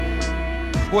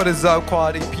What is up,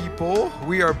 quality people?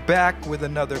 We are back with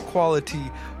another quality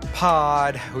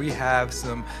pod. We have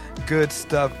some good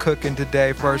stuff cooking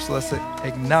today. First, let's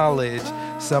acknowledge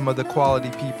some of the quality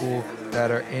people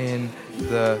that are in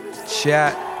the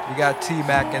chat. We got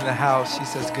T-Mac in the house. She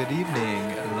says, good evening,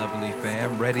 lovely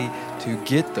fam. Ready to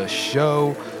get the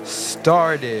show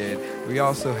started. We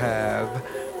also have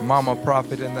Mama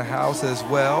Prophet in the house as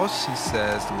well. She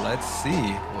says, let's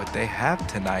see what they have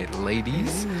tonight,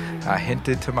 ladies. I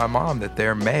hinted to my mom that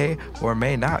there may or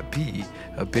may not be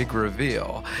a big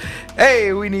reveal.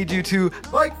 Hey, we need you to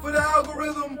like for the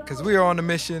algorithm because we are on a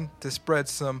mission to spread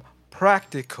some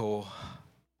practical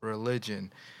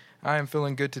religion. I am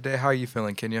feeling good today. How are you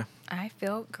feeling, Kenya? I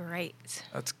feel great.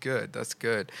 That's good. That's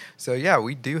good. So, yeah,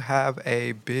 we do have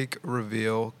a big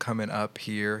reveal coming up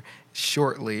here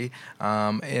shortly.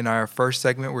 In our first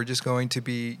segment, we're just going to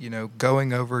be,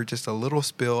 going over just a little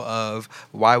spill of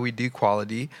why we do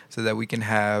quality so that we can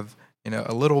have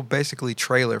a little basically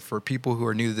trailer for people who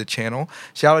are new to the channel.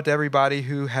 Shout out to everybody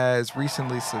who has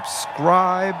recently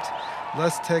subscribed.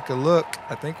 Let's take a look.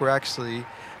 I think we're actually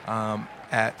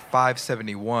at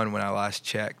 571 when I last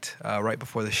checked, right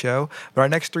before the show. But our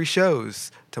next 3 shows,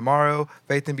 tomorrow,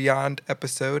 Faith and Beyond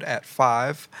episode at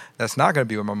 5. That's not going to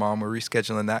be with my mom. We're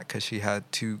rescheduling that because she had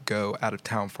to go out of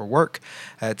town for work.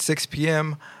 At 6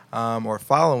 p.m., or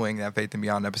following that Faith and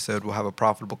Beyond episode, we'll have a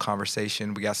profitable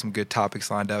conversation. We got some good topics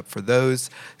lined up for those.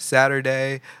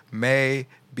 Saturday may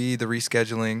be the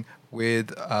rescheduling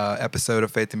with episode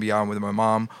of Faith and Beyond with my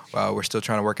mom. We're still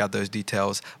trying to work out those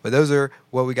details. But those are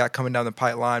what we got coming down the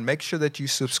pipeline. Make sure that you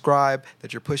subscribe,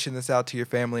 that you're pushing this out to your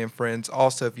family and friends.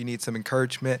 Also, if you need some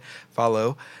encouragement,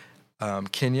 follow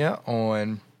Kenya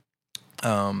on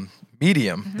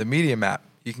Medium, the Medium app.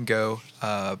 You can go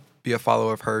be a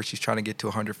follower of hers. She's trying to get to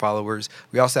 100 followers.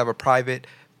 We also have a private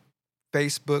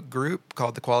Facebook group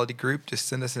called the Quality Group. Just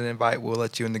send us an invite. We'll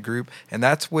let you in the group. And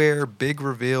that's where big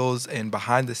reveals and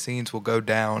behind the scenes will go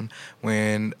down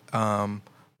when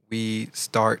we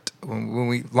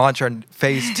launch our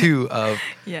phase 2 of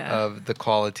the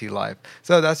Quality Life.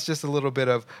 So that's just a little bit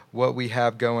of what we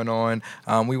have going on.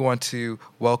 We want to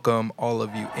welcome all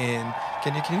of you in.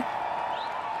 Can you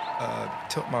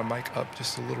tilt my mic up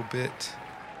just a little bit?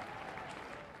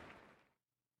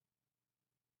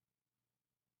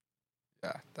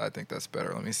 Yeah, I think that's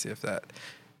better. Let me see if that,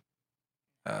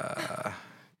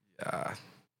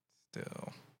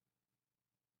 still.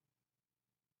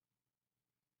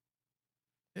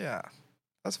 Yeah,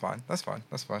 that's fine.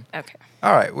 Okay.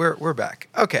 All right, we're back.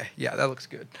 Okay, yeah, that looks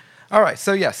good. All right,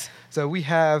 so yes, so we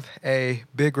have a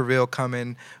big reveal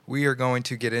coming. We are going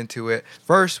to get into it.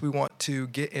 First, we want to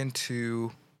get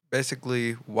into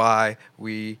basically why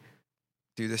we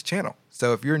do this channel.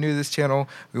 So if you're new to this channel,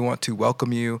 we want to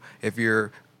welcome you. If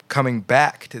you're coming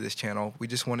back to this channel, we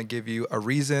just want to give you a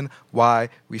reason why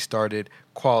we started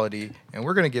Quality, and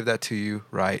we're going to give that to you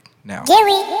right now.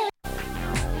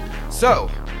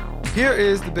 So here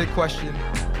is the big question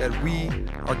that we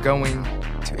are going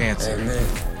to answer.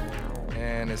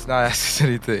 And it's not asking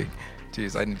anything.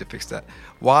 Jeez, I need to fix that.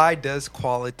 Why does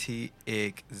quality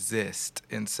exist?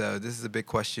 And so this is a big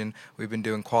question. We've been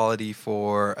doing quality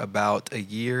for about a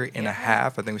year and a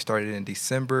half. I think we started in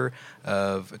December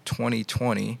of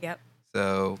 2020. Yep.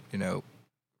 So,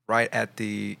 right at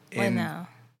the end. No.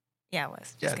 Yeah, it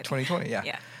was. Just 2020,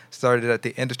 Yeah. Started at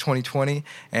the end of 2020,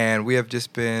 and we have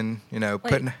just been,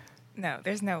 putting. No,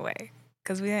 there's no way.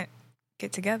 Because we didn't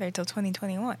get together until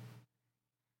 2021.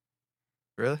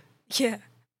 Really? Yeah.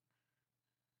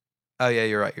 Oh, yeah,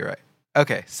 you're right.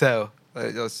 Okay, so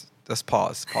let's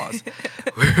pause.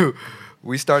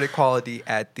 We started Quality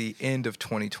at the end of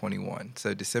 2021,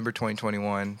 so December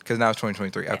 2021, because now it's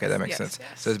 2023. Okay, that makes sense.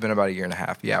 Yes. So it's been about a year and a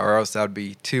half. Yeah, or else that would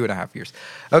be 2.5 years.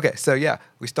 Okay, so yeah,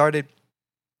 we started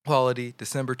Quality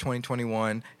December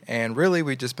 2021, and really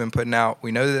we've just been putting out,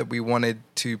 we know that we wanted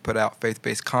to put out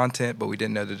faith-based content, but we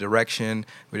didn't know the direction.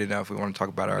 We didn't know if we want to talk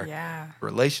about our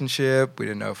relationship. We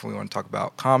didn't know if we want to talk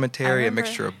about commentary, a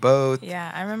mixture of both.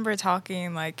 Yeah, I remember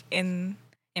talking like in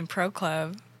Pro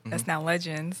Club, that's now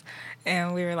Legends,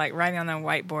 and we were like writing on a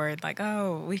whiteboard like,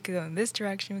 oh, we could go in this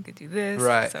direction, we could do this.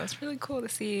 Right. So it's really cool to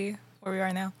see where we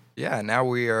are now. Yeah, now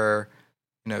we are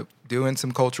doing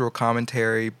some cultural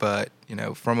commentary, but,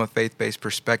 from a faith-based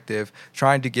perspective,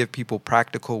 trying to give people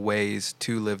practical ways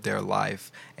to live their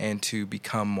life and to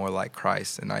become more like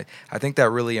Christ. And I think that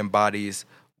really embodies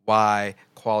why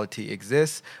quality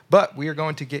exists. But we are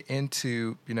going to get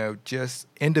into, just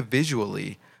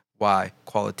individually why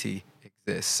quality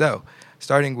exists. So,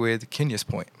 starting with Kenya's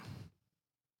point.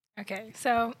 Okay,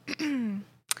 so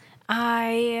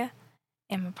I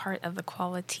am a part of the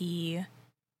Quality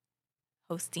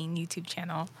hosting YouTube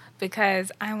channel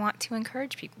because I want to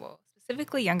encourage people,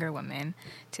 specifically younger women,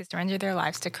 to surrender their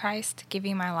lives to Christ.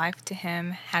 Giving my life to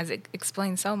Him has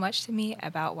explained so much to me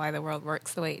about why the world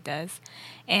works the way it does,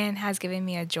 and has given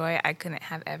me a joy I couldn't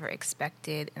have ever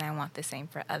expected, and I want the same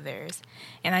for others.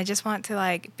 And I just want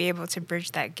to be able to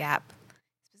bridge that gap,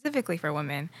 specifically for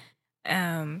women,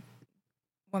 women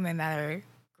that are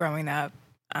growing up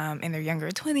in their younger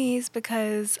 20s,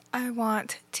 because I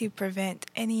want to prevent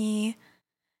any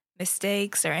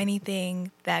mistakes or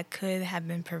anything that could have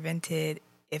been prevented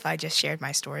if I just shared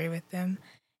my story with them.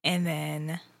 And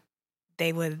then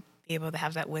they would be able to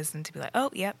have that wisdom to be like,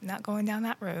 oh, yep, not going down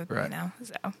that road, Right.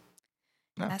 So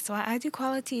that's why I do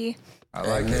quality. I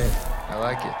like it. I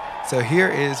like it. So here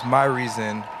is my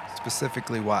reason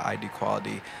specifically why I do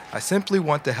quality. I simply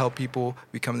want to help people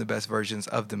become the best versions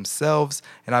of themselves,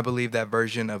 and I believe that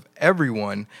version of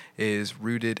everyone is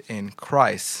rooted in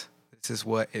Christ. This is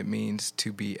what it means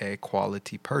to be a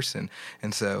quality person.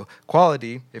 And so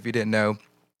quality, if you didn't know,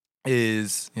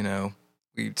 is,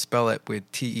 we spell it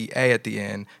with TEA at the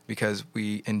end because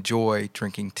we enjoy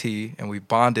drinking tea, and we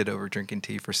bonded over drinking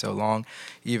tea for so long,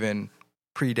 even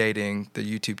predating the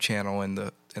YouTube channel and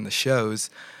the shows.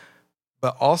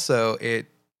 But also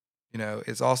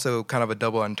it's also kind of a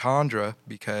double entendre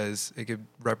because it could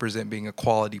represent being a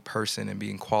quality person and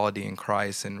being quality in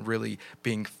Christ and really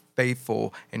being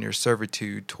faithful in your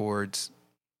servitude towards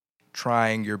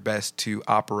trying your best to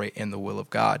operate in the will of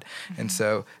God. Mm-hmm. And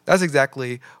so that's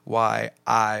exactly why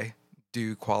I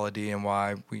do quality and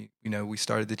why we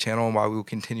started the channel and why we will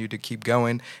continue to keep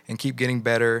going and keep getting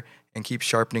better and keep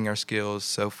sharpening our skills,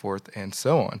 so forth and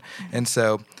so on. Mm-hmm. And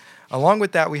so along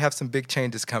with that, we have some big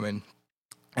changes coming,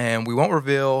 and we won't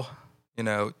reveal,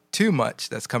 too much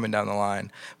that's coming down the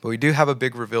line, but we do have a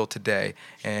big reveal today,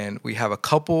 and we have a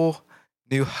couple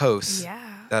new hosts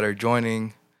that are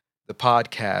joining the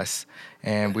podcast,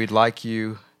 and we'd like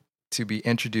you to be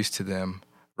introduced to them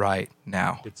right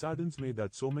now. It saddens me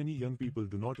that so many young people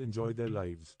do not enjoy their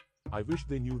lives. I wish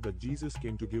they knew that Jesus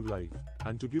came to give life,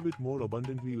 and to give it more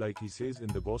abundantly, like He says in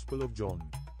the Gospel of John.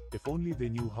 If only they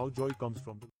knew how joy comes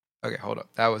from the... Okay, hold up.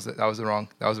 That was the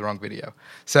wrong video.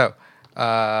 So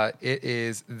it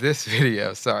is this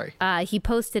video. Sorry. He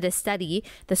posted a study.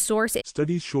 The source.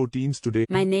 Studies show teens today.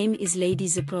 My name is Lady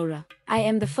Zipporah. I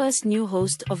am the first new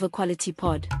host of a quality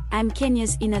pod. I'm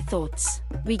Kenya's inner thoughts.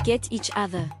 We get each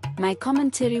other. My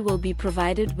commentary will be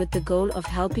provided with the goal of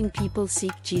helping people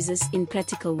seek Jesus in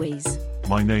practical ways.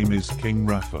 My name is King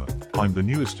Rafa. I'm the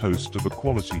newest host of a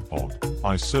quality pod.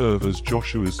 I serve as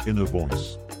Joshua's inner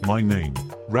voice. My name,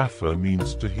 Rafa,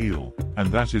 means to heal,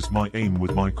 and that is my aim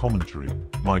with my commentary.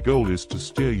 My goal is to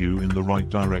steer you in the right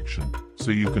direction, so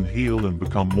you can heal and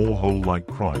become more whole like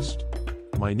Christ.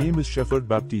 My name is Shepherd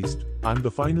Baptiste. I'm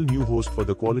the final new host for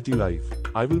the Quality Life.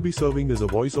 I will be serving as a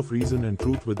voice of reason and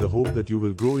truth with the hope that you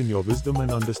will grow in your wisdom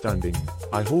and understanding.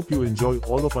 I hope you enjoy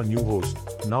all of our new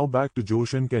hosts. Now back to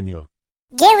Josh and Kenya.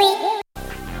 Gary.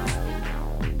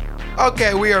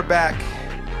 Okay, we are back.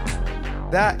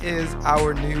 That is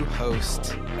our new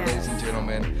host, ladies and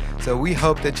gentlemen. So we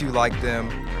hope that you like them.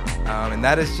 And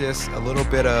that is just a little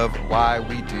bit of why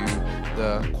we do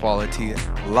the Quality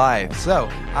Life. So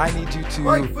I need you to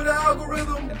fight for the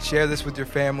algorithm and share this with your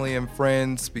family and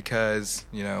friends because,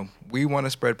 we want to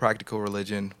spread practical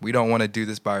religion. We don't want to do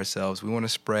this by ourselves. We want to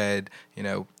spread,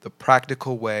 the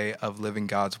practical way of living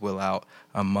God's will out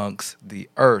amongst the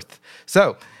earth.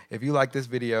 So if you like this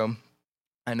video,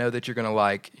 I know that you're going to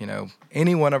like,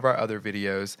 any one of our other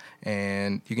videos,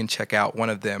 and you can check out one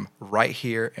of them right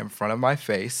here in front of my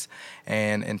face.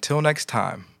 And until next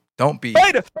time, don't be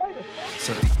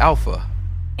so the Alpha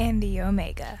and the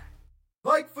Omega.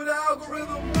 fight for the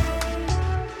algorithm.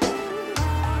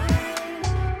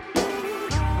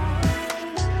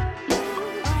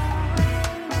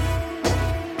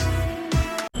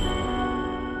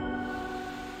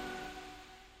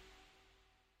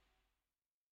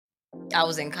 I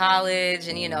was in college,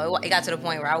 and it got to the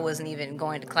point where I wasn't even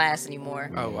going to class anymore.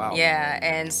 Oh wow! Yeah,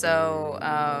 and so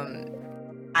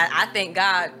I thank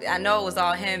God. I know it was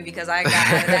all Him because I got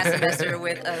out of that semester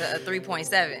with a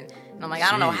 3.7, and I'm like,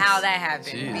 I don't know how that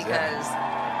happened because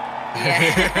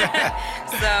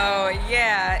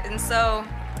and so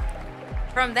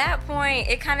from that point,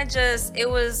 it kind of just it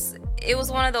was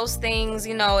one of those things,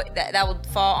 that would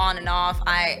fall on and off.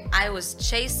 I was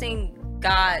chasing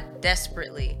God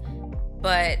desperately,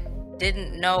 but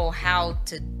didn't know how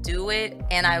to do it,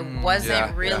 and I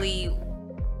wasn't really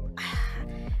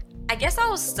I guess I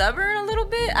was stubborn a little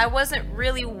bit. I wasn't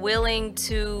really willing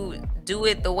to do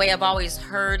it the way I've always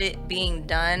heard it being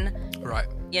done. Right.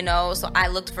 So I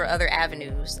looked for other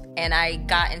avenues, and I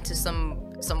got into some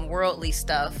some worldly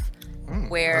stuff,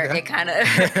 where okay. it kind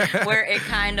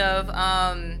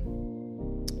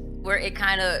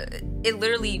of it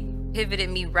literally pivoted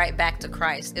me right back to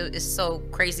Christ. It's so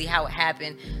crazy how it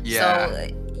happened. Yeah. So,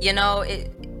 you know,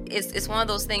 it's one of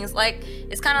those things, like,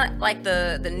 it's kind of like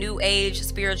the new age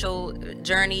spiritual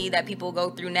journey that people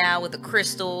go through now with the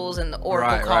crystals and the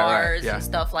oracle cards Yeah. and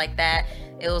stuff like that.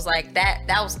 It was like that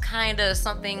was kind of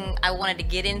something I wanted to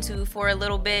get into for a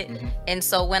little bit. Mm-hmm. And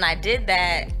so when I did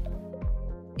that,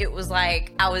 it was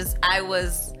like I was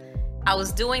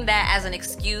doing that as an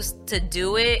excuse to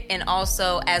do it, and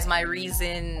also as my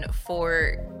reason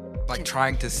for Like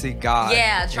trying to see God.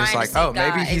 yeah, It's trying like, to see oh,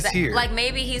 God. maybe he's here. Like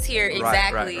maybe he's here.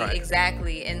 Exactly, right.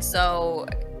 exactly. And so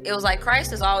it was like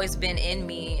Christ has always been in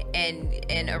me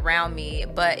and around me,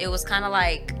 but it was kind of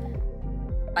like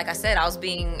I said, I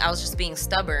was just being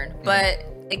stubborn. But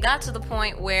it got to the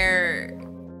point where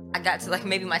I got to like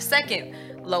maybe my second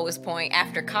lowest point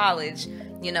after college.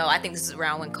 You know, I think this is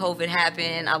around when COVID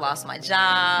happened. I lost my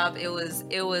job. It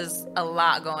was a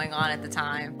lot going on at the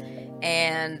time.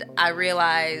 And I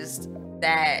realized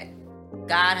that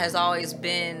God has always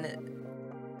been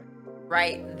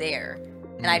right there.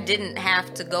 And I didn't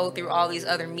have to go through all these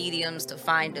other mediums to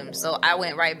find him. So I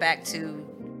went right back to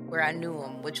where I knew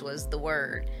him, which was the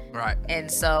Word. Right. And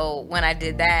so when I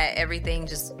did that, everything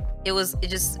just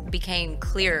became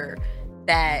clearer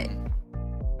that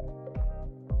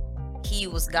he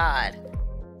was God,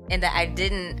 and that I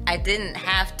didn't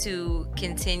have to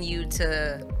continue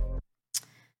to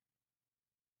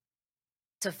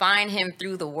find him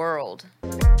through the world.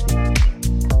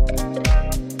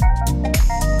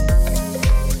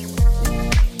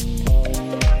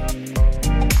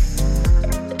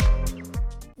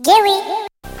 Gary.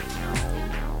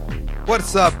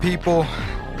 What's up, people?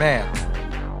 Man,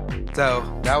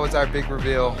 so that was our big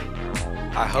reveal.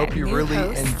 I hope you really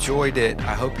enjoyed it.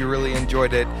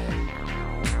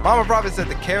 Mama Prophet said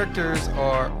the characters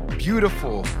are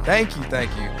beautiful. Thank you.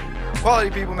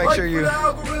 Quality people, make sure you,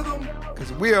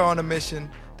 because we are on a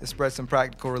mission to spread some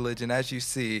practical religion. As you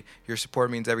see, your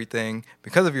support means everything.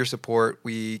 Because of your support,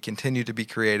 we continue to be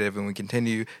creative and we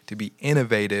continue to be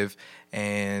innovative.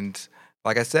 And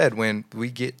like I said, when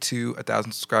we get to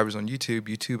 1,000 subscribers on YouTube,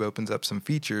 YouTube opens up some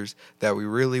features that we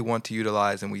really want to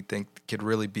utilize and we think could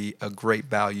really be a great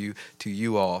value to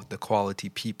you all, the quality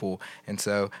people. And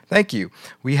so, thank you.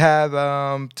 We have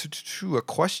a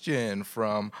question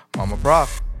from Mama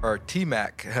Prof, or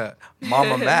T-Mac,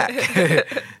 Mama Mac.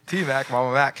 T-Mac,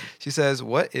 Mama Mac. She says,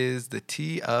 what is the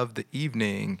tea of the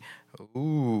evening?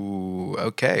 Ooh,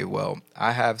 okay. Well,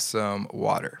 I have some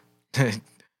water.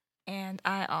 And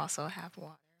I also have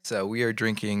water. So we are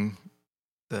drinking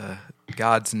the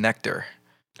God's nectar.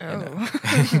 Oh.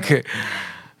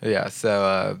 Yeah.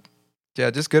 So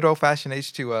just good old fashioned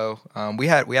H2O.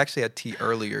 We actually had tea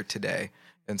earlier today,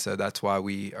 and so that's why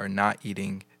we are not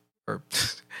eating or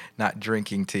not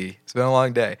drinking tea. It's been a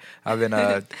long day. I've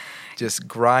been just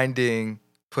grinding,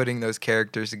 putting those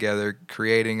characters together,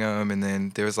 creating them, and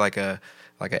then there's like a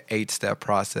 8-step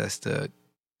process to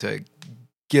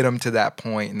get them to that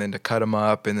point, and then to cut them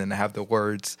up, and then to have the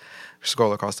words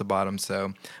scroll across the bottom.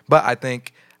 So, but I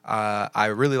think I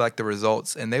really like the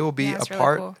results, and they will be a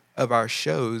part of our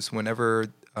shows whenever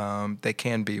they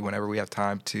can be, whenever we have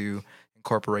time to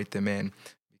incorporate them in,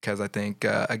 because I think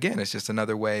again, it's just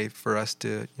another way for us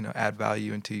to add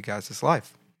value into you guys'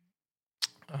 life.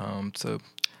 So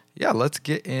yeah, let's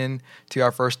get into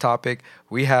our first topic.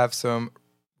 We have some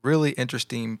really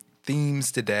interesting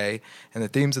themes today, and the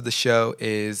themes of the show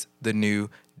is the new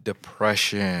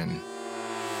depression.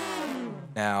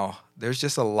 Now, there's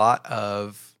just a lot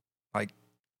of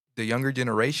the younger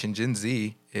generation, Gen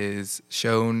Z, is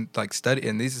shown study,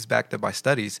 and this is backed up by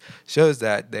studies, shows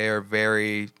that they are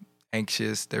very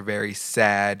anxious, they're very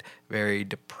sad, very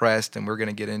depressed, and we're going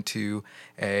to get into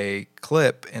a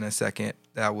clip in a second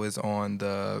that was on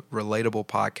the Relatable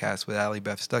podcast with Allie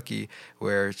Beth Stuckey,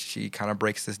 where she kind of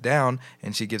breaks this down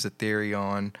and she gives a theory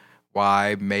on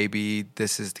why maybe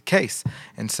this is the case.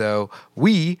 And so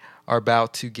we are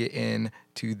about to get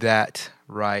into that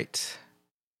right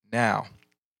now.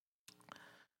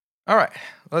 All right,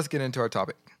 let's get into our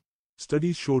topic.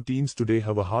 Studies show teens today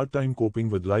have a hard time coping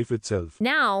with life itself.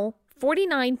 Now,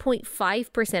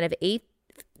 49.5% of 8th,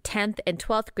 10th, and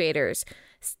 12th graders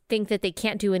think that they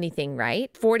can't do anything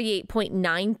right.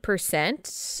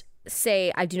 48.9%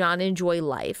 say, I do not enjoy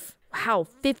life. Wow,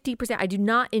 50%, I do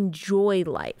not enjoy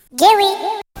life.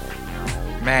 Gary.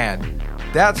 Man,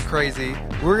 that's crazy.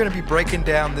 We're going to be breaking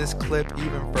down this clip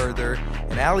even further.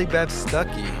 And Allie Beth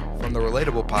Stuckey from the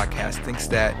Relatable podcast thinks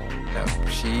that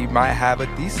she might have a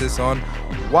thesis on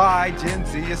why Gen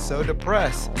Z is so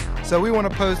depressed. So we want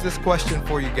to pose this question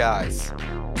for you guys.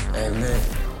 Amen.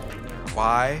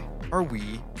 Why are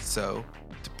we so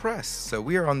depressed? So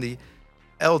we are on the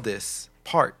eldest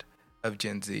part of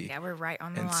Gen Z. Yeah, we're right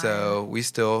on the line. And so we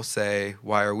still say,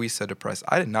 why are we so depressed?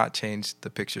 I did not change the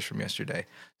pictures from yesterday.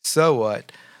 So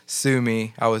what? Sue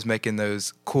me. I was making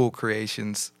those cool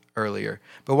creations earlier.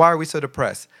 But why are we so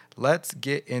depressed? Let's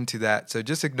get into that. So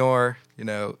just ignore,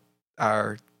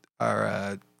 our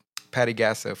Patty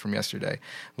Gasso from yesterday.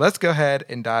 Let's go ahead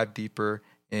and dive deeper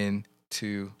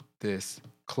into this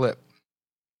clip.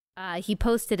 He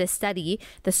posted a study.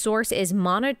 The source is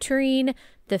Monitoring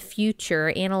the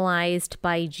Future, analyzed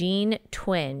by Gene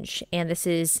Twenge. And this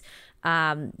is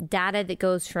data that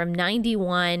goes from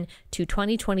 91 to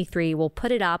 2023. We'll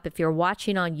put it up if you're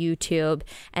watching on YouTube.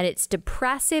 And it's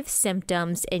depressive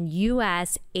symptoms in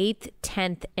U.S. 8th,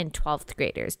 10th, and 12th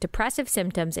graders. Depressive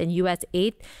symptoms in U.S.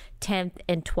 8th, 10th,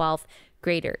 and 12th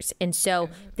graders. And so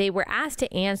they were asked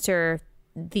to answer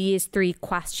these three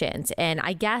questions and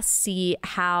I guess see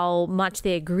how much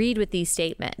they agreed with these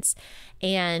statements.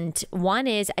 And one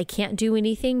is, I can't do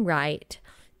anything right.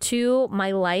 2,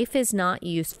 my life is not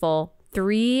useful.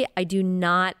 3, I do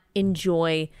not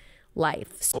enjoy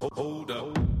life.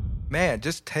 Man,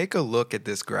 just take a look at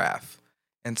this graph.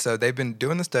 And so they've been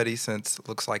doing the study since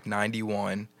looks like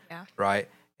 91, right?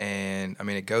 And I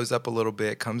mean, it goes up a little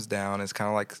bit, comes down. It's kind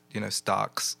of like,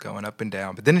 stocks going up and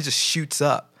down, but then it just shoots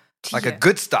up. Like a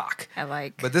good stock.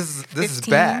 But this is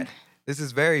bad. This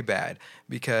is very bad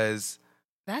because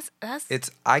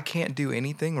I can't do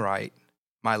anything right.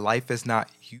 My life is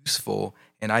not useful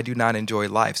and I do not enjoy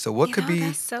life. So what could be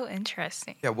that's so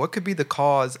interesting. Yeah, what could be the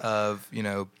cause of,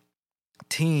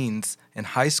 teens and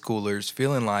high schoolers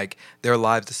feeling like their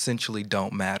lives essentially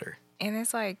don't matter? And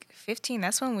it's like 15,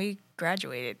 that's when we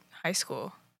graduated high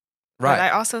school. Right. But I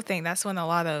also think that's when a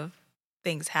lot of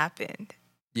things happened.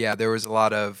 Yeah, there was a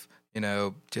lot of,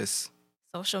 just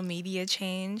social media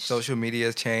changed. Social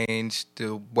media changed.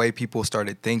 The way people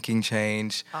started thinking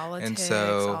changed. Politics, and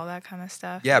so, all that kind of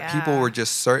stuff. Yeah, people were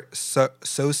just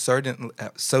so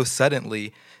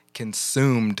suddenly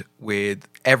consumed with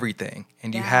everything.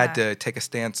 And you had to take a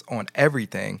stance on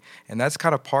everything. And that's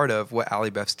kind of part of what Allie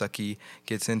Beth Stuckey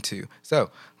gets into.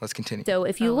 So let's continue. So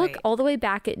if you look all the way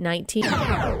back at 19...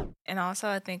 And also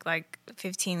I think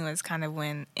 15 was kind of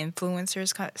when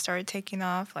influencers started taking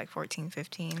off, 14,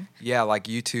 15. Yeah,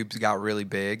 YouTube's got really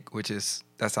big,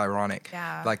 that's ironic.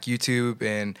 Yeah. YouTube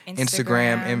and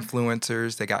Instagram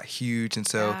influencers, they got huge. And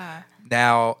so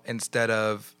now instead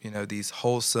of, these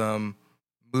wholesome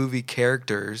movie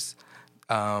characters,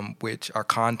 which our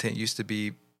content used to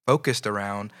be focused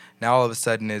around, now all of a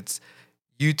sudden it's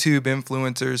YouTube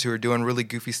influencers who are doing really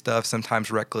goofy stuff, sometimes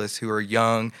reckless, who are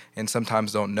young and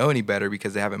sometimes don't know any better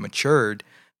because they haven't matured.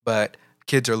 But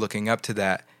kids are looking up to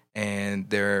that and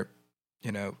they're,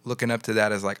 looking up to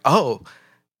that as oh,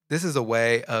 this is a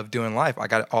way of doing life.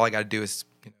 All I got to do is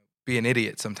be an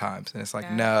idiot sometimes. And it's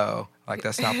no,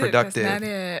 that's not productive. That's not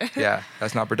it. Yeah,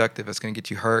 that's not productive. It's going to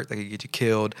get you hurt. That could get you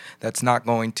killed. That's not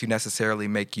going to necessarily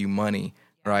make you money,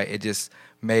 right? It just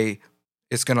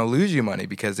it's going to lose you money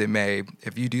because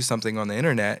if you do something on the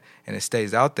internet and it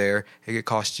stays out there, it could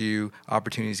cost you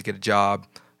opportunities to get a job.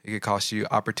 It could cost you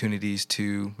opportunities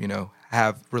to,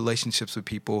 have relationships with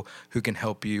people who can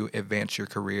help you advance your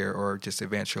career or just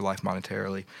advance your life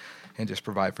monetarily and just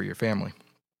provide for your family.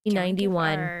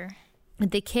 91.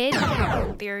 The kid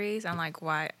theories on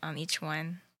why on each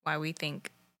one, why we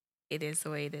think it is the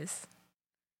way it is.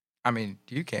 I mean,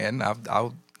 you can. I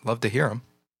would love to hear them.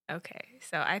 Okay,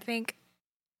 so I think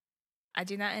I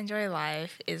do not enjoy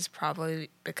life is probably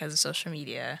because of social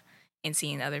media and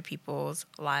seeing other people's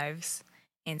lives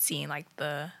and seeing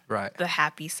the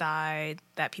happy side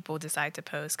that people decide to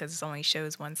post because it only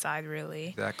shows one side really.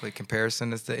 Exactly.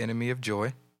 Comparison is the enemy of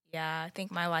joy. Yeah, I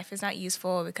think my life is not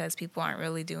useful because people aren't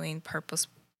really doing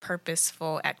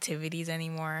purposeful activities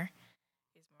anymore.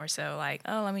 It's more so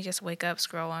let me just wake up,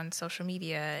 scroll on social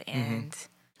media and...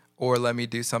 Or let me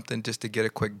do something just to get a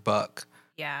quick buck.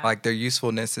 Yeah. Their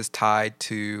usefulness is tied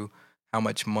to how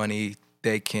much money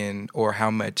they can or how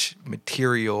much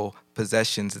material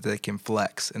possessions that they can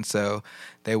flex. And so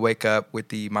they wake up with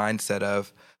the mindset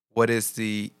of what is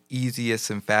the easiest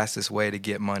and fastest way to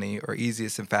get money or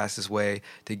easiest and fastest way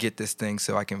to get this thing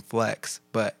so I can flex.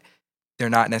 But they're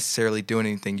not necessarily doing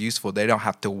anything useful. They don't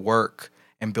have to work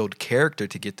and build character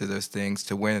to get to those things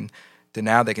to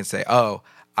now they can say, oh,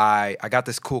 I got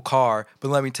this cool car, but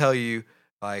let me tell you,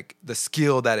 like the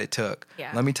skill that it took.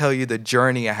 Yeah. Let me tell you the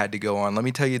journey I had to go on. Let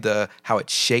me tell you how it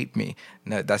shaped me.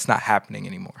 No, that's not happening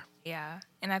anymore. Yeah.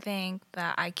 And I think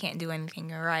that I can't do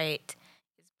anything right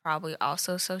is probably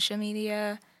also social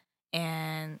media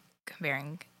and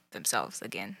comparing themselves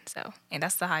again. So, and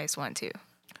that's the highest one too.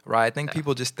 Right. I think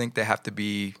people just think they have to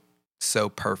be so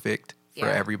perfect for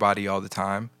Yeah. everybody all the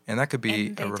time. And that could be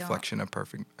And they a don't. reflection of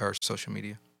perfect or social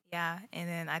media. Yeah. And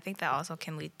then I think that also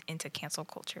can lead into cancel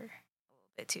culture a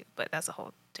little bit too, but that's a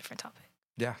whole different topic.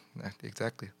 Yeah,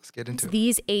 exactly. Let's get into it.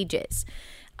 These ages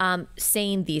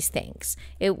saying these things.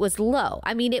 It was low.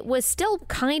 I mean, it was still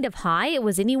kind of high. It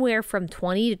was anywhere from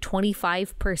 20 to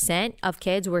 25% of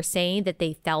kids were saying that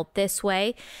they felt this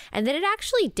way. And then it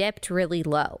actually dipped really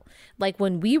low. Like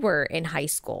when we were in high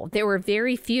school, there were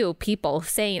very few people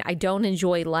saying, I don't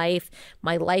enjoy life.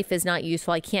 My life is not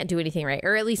useful. I can't do anything right.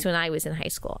 Or at least when I was in high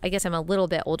school. I guess I'm a little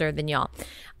bit older than y'all.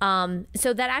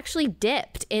 So that actually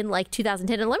dipped in like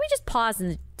 2010. And let me just pause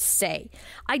and say,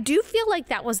 I do feel like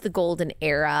that was the golden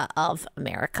era of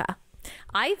America.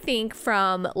 I think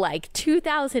from like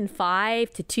 2005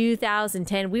 to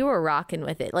 2010, we were rocking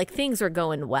with it. Like things were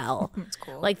going well. That's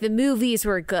cool. Like the movies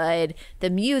were good. The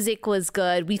music was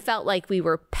good. We felt like we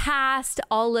were past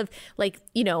all of like,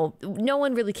 you know, no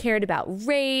one really cared about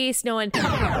race. No one.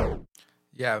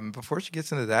 Yeah, and before she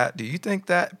gets into that, do you think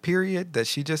that period that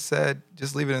she just said,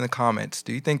 just leave it in the comments,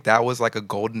 do you think that was like a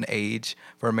golden age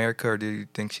for America, or do you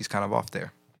think she's kind of off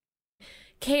there?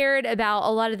 Cared about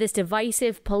a lot of this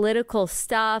divisive political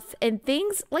stuff and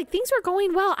things were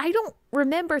going well. I don't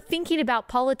remember thinking about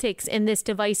politics and this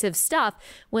divisive stuff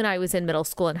when I was in middle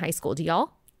school and high school. Do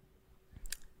y'all?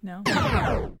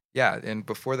 No. Yeah, and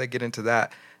before they get into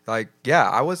that, like, yeah,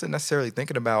 I wasn't necessarily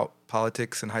thinking about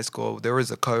politics in high school. There was,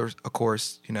 of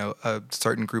course, you know, a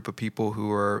certain group of people who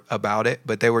were about it,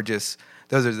 but they were just,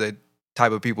 those are the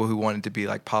type of people who wanted to be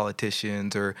like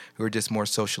politicians or who were just more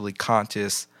socially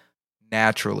conscious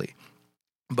naturally.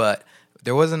 But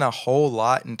there wasn't a whole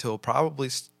lot until probably,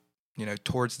 you know,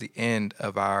 towards the end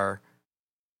of our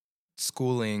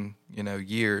schooling, you know,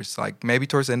 years. Like maybe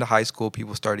towards the end of high school,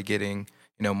 people started getting,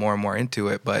 you know, more and more into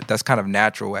it. But that's kind of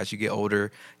natural. As you get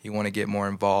older, you want to get more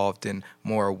involved and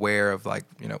more aware of like,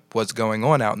 you know, what's going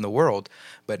on out in the world.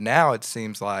 But now it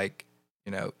seems like,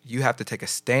 you know, you have to take a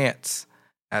stance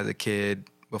as a kid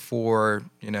before,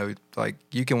 you know, like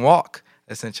you can walk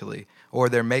essentially. Or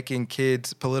they're making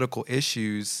kids political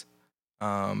issues.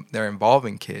 They're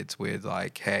involving kids with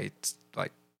like, hey, it's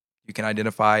like you can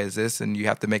identify as this and you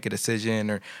have to make a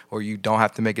decision, or you don't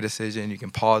have to make a decision. You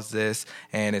can pause this.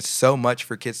 And it's so much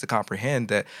for kids to comprehend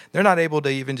that they're not able to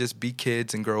even just be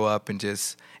kids and grow up and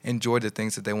just enjoy the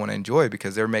things that they want to enjoy,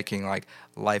 because they're making like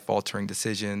life altering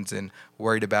decisions and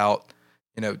worried about,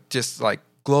 you know, just like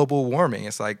global warming.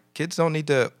 It's like kids don't need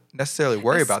to necessarily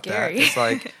worry about scary. that. It's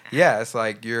like, yeah, it's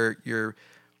like you're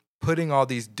putting all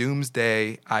these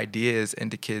doomsday ideas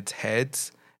into kids'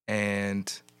 heads,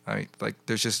 and I mean, like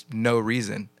there's just no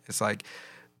reason. It's like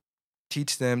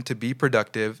teach them to be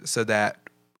productive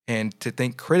and to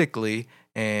think critically,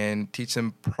 and teach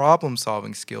them problem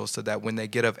solving skills so that when they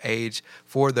get of age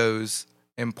for those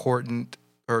important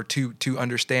or to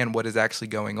understand what is actually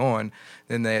going on,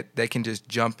 then that they can just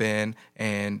jump in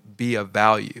and be of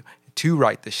value to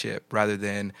right the ship, rather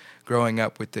than growing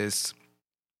up with this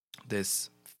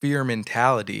fear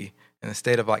mentality in a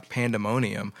state of like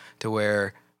pandemonium, to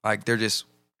where like they're just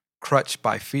crutched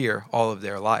by fear all of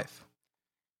their life.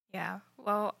 Yeah.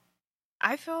 Well,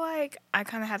 I feel like I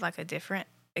kind of had like a different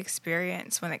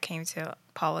experience when it came to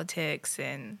politics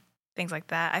and things like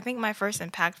that. I think my first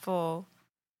impactful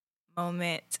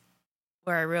moment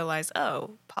where I realized,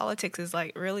 oh, politics is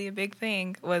like really a big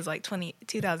thing was like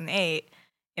 2008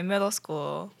 in middle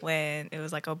school, when it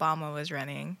was like Obama was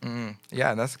running.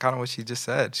 Yeah, and that's kind of what she just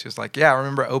said. She was like, yeah, I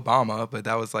remember Obama, but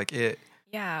that was like it.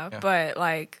 Yeah, but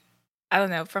like, I don't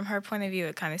know, from her point of view,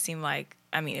 it kind of seemed like,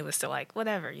 I mean, it was still like,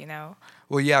 whatever, you know?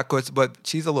 Well, yeah, of course, but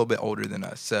she's a little bit older than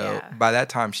us. So Yeah. by that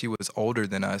time, she was older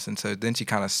than us. And so then she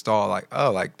kind of saw like,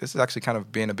 oh, like this is actually kind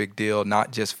of being a big deal,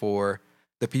 not just for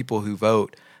the people who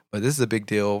vote, but this is a big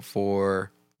deal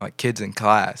for like kids in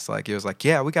class. Like it was like,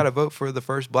 yeah, we got to vote for the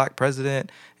first black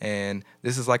president, and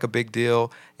this is like a big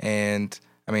deal. And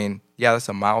I mean, yeah, that's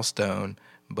a milestone,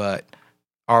 but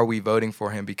are we voting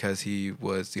for him because he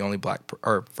was the only black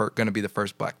or going to be the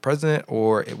first black president,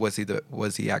 or was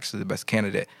he actually the best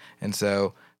candidate? And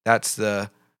so that's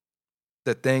the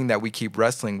thing that we keep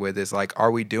wrestling with, is like, are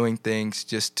we doing things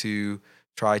just to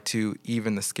try to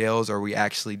even the scales, or are we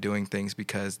actually doing things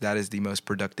because that is the most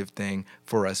productive thing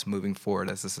for us moving forward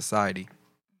as a society?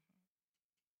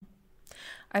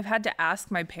 I've had to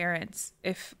ask my parents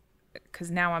if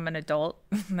because now I'm an adult,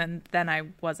 and then I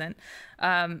wasn't,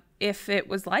 if it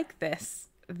was like this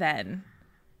then.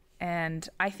 And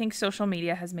I think social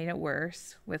media has made it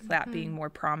worse with that being more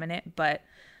prominent. But,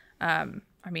 I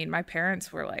mean, my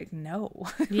parents were like, no,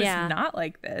 it was not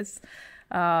like this.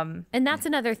 And that's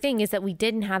another thing, is that we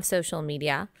didn't have social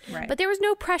media, Right. but there was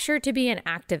no pressure to be an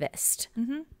activist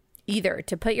either,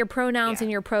 to put your pronouns in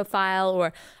your profile,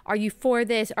 or are you for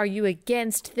this? Are you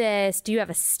against this? Do you have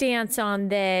a stance on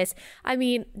this? I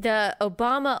mean, the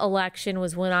Obama election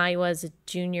was when I was a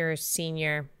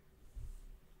junior.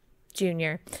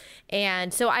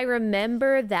 And so I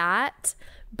remember that,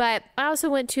 but I also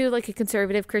went to like a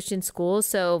conservative Christian school.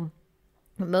 So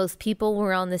most people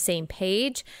were on the same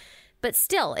page. But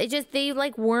still, they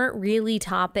like weren't really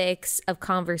topics of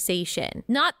conversation.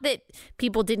 Not that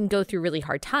people didn't go through really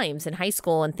hard times in high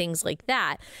school and things like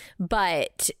that.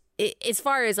 But as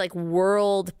far as like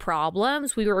world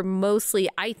problems, we were mostly,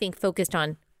 I think, focused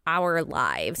on our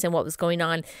lives and what was going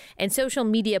on. And social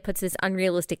media puts this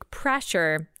unrealistic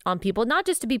pressure on people, not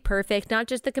just to be perfect, not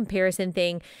just the comparison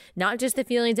thing, not just the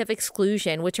feelings of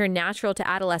exclusion, which are natural to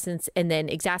adolescence and then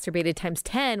exacerbated times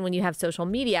 10 when you have social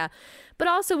media, but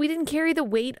also we didn't carry the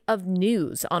weight of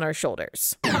news on our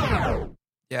shoulders.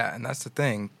 Yeah, and that's the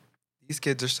thing. These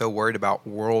kids are so worried about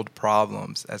world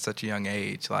problems at such a young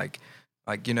age. Like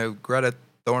Greta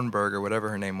Thunberg or whatever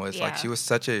her name was. Yeah. Like, she was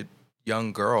such a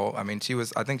young girl. I mean,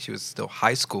 I think she was still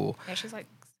high school. Yeah, she's like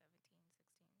 17.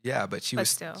 Yeah, but she was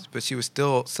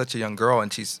still. such a young girl,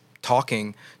 and she's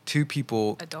talking to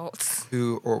people, Adults.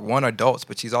 adults,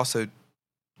 but she's also,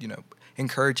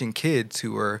 encouraging kids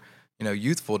who are,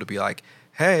 youthful to be like,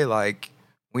 hey, like,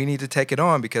 we need to take it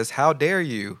on because how dare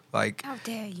you? Like, How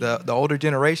dare you? the older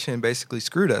generation basically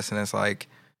screwed us, and it's like,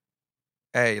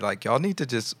 hey, like, y'all need to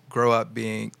just grow up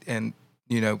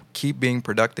keep being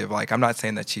productive. Like, I'm not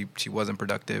saying that she wasn't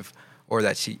productive or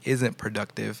that she isn't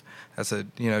productive. That's a,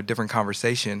 different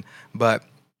conversation. But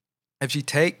if she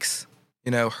takes,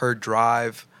 her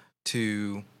drive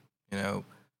to,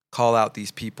 call out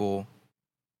these people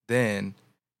then,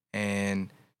 and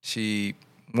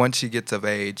once she gets of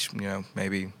age,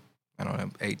 maybe, I don't know,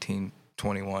 18,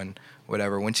 21,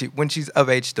 whatever, when she's of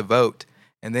age to vote,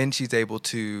 and then she's able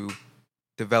to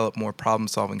develop more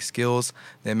problem-solving skills,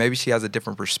 then maybe she has a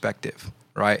different perspective,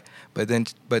 right? But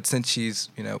since she's,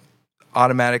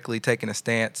 automatically taking a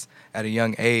stance at a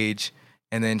young age,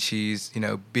 and then she's,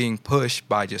 being pushed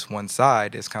by just one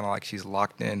side, it's kind of like she's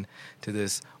locked in to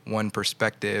this one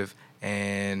perspective,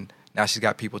 and now she's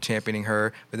got people championing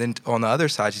her, but then on the other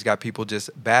side, she's got people just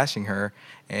bashing her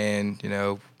and,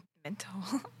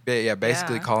 Mental.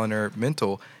 basically calling her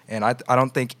mental. And I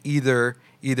don't think either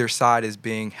side is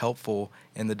being helpful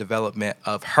in the development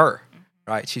of her,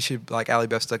 right? She should, like Allie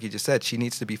Beth Stuckey just said, she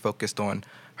needs to be focused on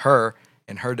her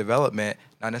and her development,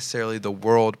 not necessarily the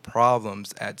world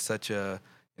problems at such a,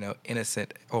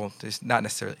 innocent, there's not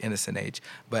necessarily innocent age,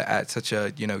 but at such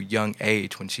a, young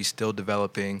age when she's still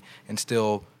developing and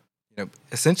still,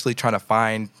 essentially trying to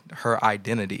find her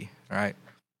identity, right?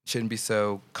 Shouldn't be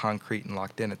so concrete and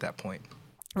locked in at that point.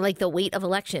 Like the weight of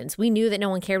elections. We knew that no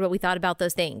one cared what we thought about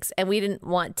those things, and we didn't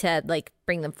want to like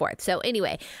bring them forth. So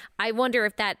anyway, I wonder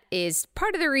if that is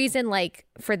part of the reason, like,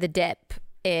 for the dip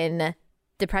in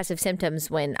depressive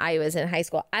symptoms when I was in high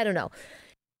school. I don't know.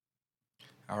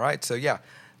 All right. So yeah,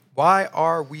 why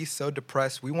are we so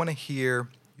depressed? We want to hear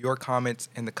your comments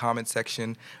in the comment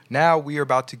section. Now we are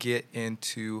about to get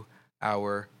into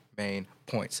our main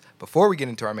points. Before we get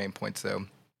into our main points, though,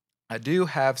 I do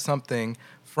have something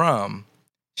from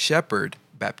Shepherd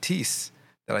Baptiste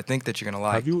that I think that you're going to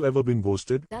like. Have you ever been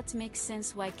ghosted? That makes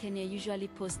sense why Kenya usually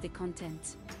posts the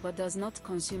content, but does not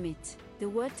consume it. The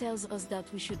word tells us that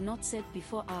we should not set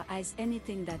before our eyes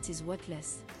anything that is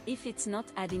worthless. If it's not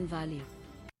adding value,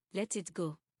 let it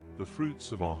go. The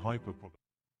fruits of our hyperproductivity.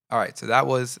 All right, so that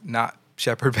was not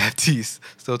Shepherd Baptiste.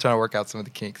 Still trying to work out some of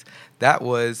the kinks. That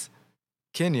was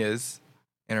Kenya's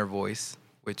inner voice,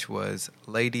 which was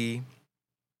Lady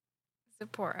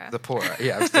Zipporah.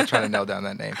 Yeah, I'm still trying to nail down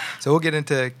that name. So we'll get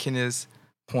into Kenya's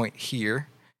point here.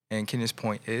 And Kenya's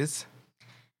point is?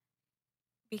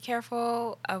 Be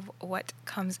careful of what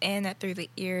comes in through the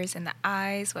ears and the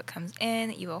eyes. What comes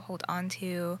in, you will hold on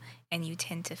to, and you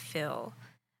tend to fill,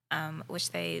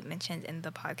 which they mentioned in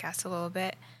the podcast a little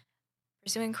bit.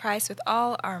 Pursuing Christ with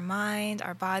all our mind,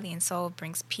 our body, and soul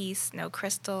brings peace no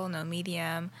crystal, no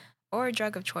medium, or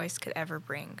drug of choice could ever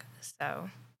bring. So,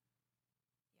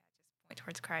 just point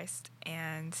towards Christ.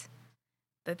 And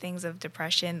the things of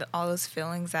depression, all those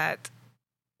feelings that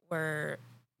are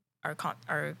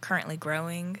currently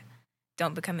growing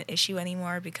don't become an issue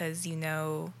anymore because you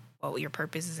know what your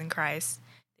purpose is in Christ.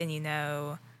 then you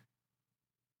know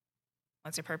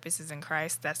once your purpose is in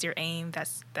Christ, that's your aim.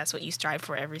 That's what you strive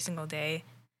for every single day.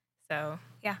 So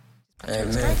yeah.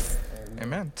 Amen.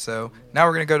 Amen. So now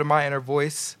we're going to go to my inner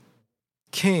voice,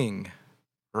 King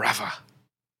Rafa.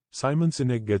 Simon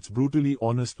Sinek gets brutally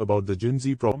honest about the Gen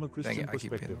Z problem. From a Christian Dang it, I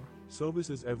keep perspective, hitting. service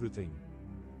is everything.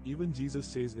 Even Jesus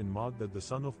says in Mark that the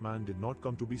Son of Man did not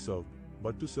come to be served,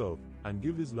 but to serve, and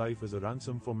give his life as a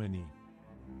ransom for many.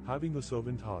 Having a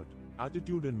servant heart,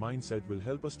 attitude and mindset will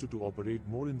help us to operate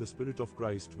more in the spirit of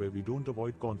Christ, where we don't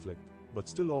avoid conflict, but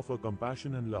still offer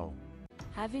compassion and love.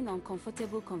 Having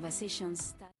uncomfortable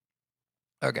conversations.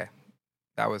 Okay.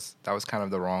 That was kind of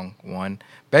the wrong one.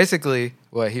 Basically,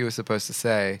 what he was supposed to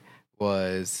say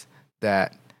was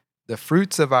that the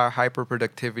fruits of our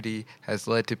hyperproductivity has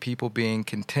led to people being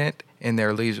content in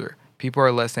their leisure. People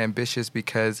are less ambitious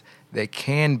because they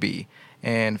can be,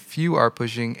 and few are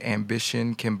pushing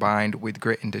ambition combined with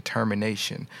grit and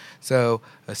determination. So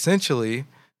essentially,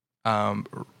 dang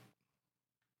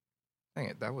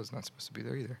it, that was not supposed to be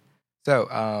there either.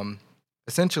 So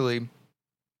essentially,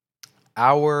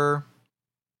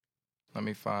 let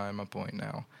me find my point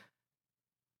now.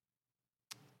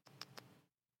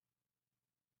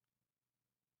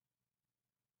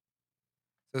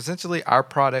 So essentially, our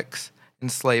products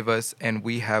enslave us, and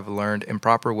we have learned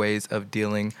improper ways of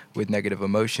dealing with negative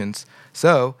emotions.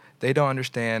 So they don't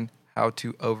understand how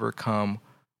to overcome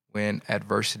when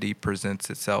adversity presents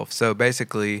itself. So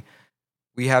basically,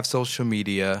 we have social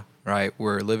media, right?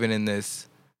 We're living in this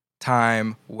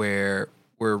time where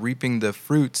we're reaping the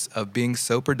fruits of being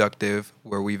so productive,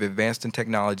 where we've advanced in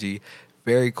technology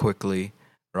very quickly,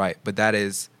 right? But that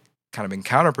is kind of been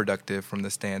counterproductive from the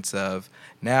stance of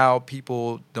now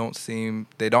people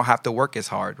they don't have to work as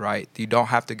hard, right? You don't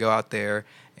have to go out there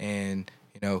and,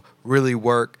 really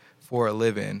work for a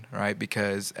living, right?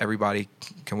 Because everybody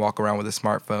can walk around with a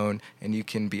smartphone and you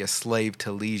can be a slave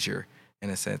to leisure. In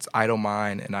a sense, idle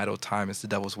mind and idle time is the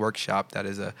devil's workshop. That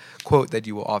is a quote that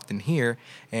you will often hear,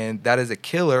 and that is a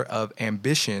killer of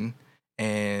ambition.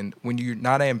 And when you're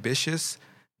not ambitious,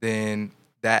 then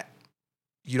that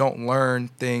you don't learn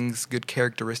things, good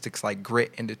characteristics like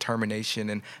grit and determination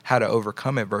and how to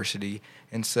overcome adversity.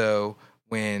 And so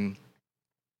when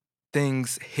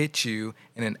things hit you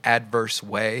in an adverse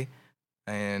way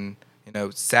and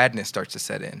sadness starts to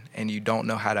set in and you don't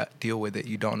know how to deal with it.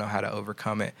 You don't know how to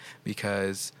overcome it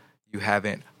because you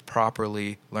haven't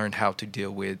properly learned how to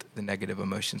deal with the negative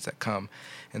emotions that come.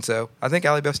 And so I think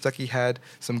Allie Beth Stuckey had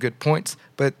some good points,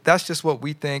 but that's just what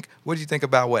we think. What do you think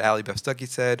about what Allie Beth Stuckey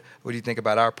said? What do you think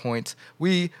about our points?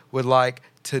 We would like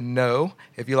to know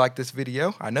if you like this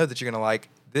video. I know that you're going to like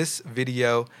this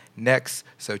video next,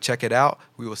 so check it out.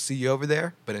 We will see you over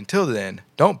there. But until then,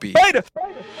 don't be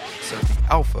so the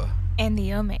alpha And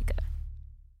the omega.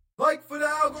 Like for the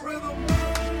algorithm.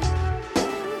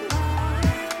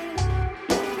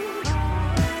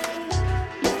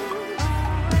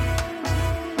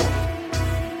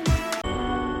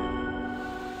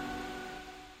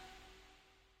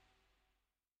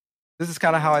 This is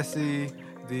kind of how I see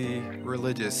the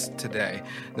religious today.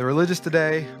 The religious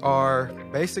today are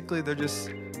basically, they're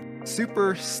just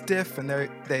super stiff, and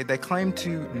they claim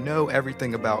to know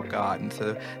everything about God. And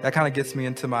so that kind of gets me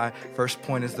into my first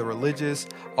point, is the religious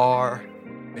are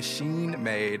machine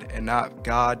made and not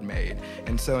God made.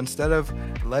 And so instead of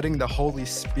letting the Holy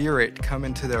Spirit come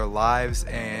into their lives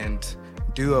and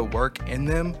do a work in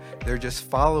them, they're just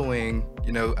following,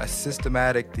 a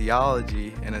systematic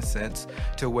theology in a sense,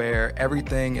 to where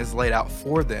everything is laid out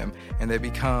for them and they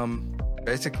become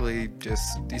basically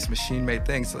just these machine-made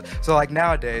things. So like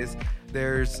nowadays,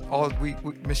 there's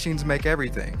machines make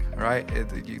everything, right?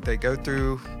 They go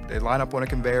through, they line up on a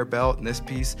conveyor belt, and this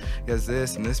piece does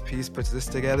this, and this piece puts this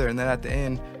together, and then at the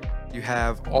end, you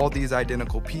have all these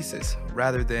identical pieces.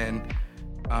 Rather than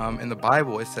in the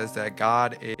Bible, it says that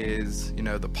God is,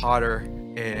 the potter,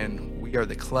 and we are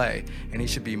the clay, and He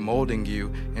should be molding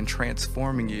you and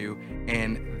transforming you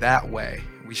in that way.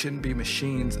 We shouldn't be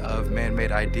machines of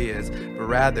man-made ideas, but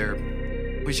rather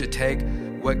we should take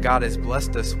what God has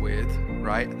blessed us with,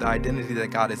 right? The identity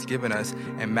that God has given us,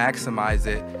 and maximize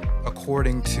it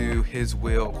according to His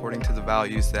will, according to the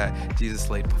values that Jesus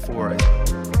laid before us.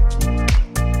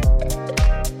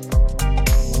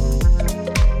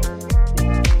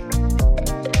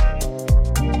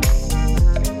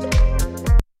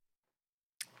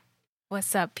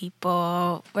 What's up,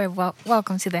 people?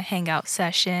 Welcome to the hangout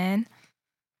session.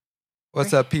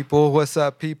 What's up, people? What's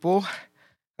up, people?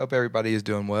 Hope everybody is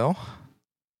doing well.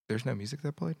 There's no music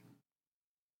that played?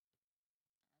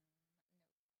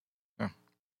 Oh,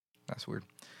 that's weird.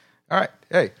 All right.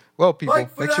 Hey, Well, people, Like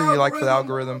for make the sure you like for the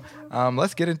algorithm. algorithm.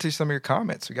 Let's get into some of your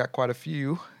comments. We got quite a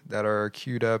few that are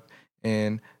queued up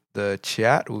in the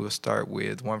chat. We will start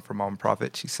with one from Mom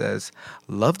Prophet. She says,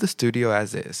 "Love the studio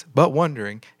as is, but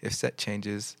wondering if set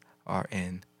changes are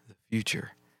in the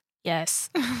future." Yes.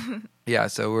 Yeah,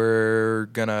 so we're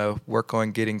gonna work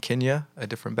on getting Kenya a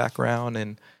different background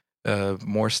and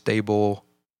more stable,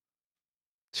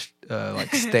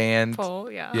 like stand. Pole,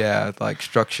 yeah. Yeah, like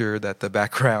structure that the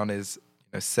background is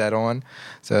set on.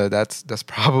 So that's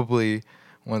probably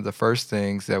one of the first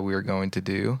things that we are going to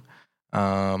do.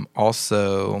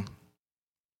 Also,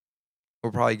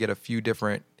 we'll probably get a few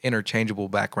different interchangeable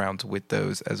backgrounds with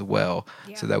those as well,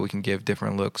 so that we can give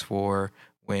different looks for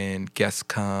when guests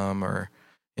come, or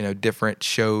different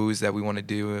shows that we want to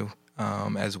do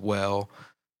as well.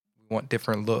 We want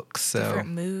different looks, so Different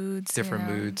moods. different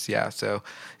moods. Yeah, so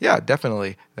yeah,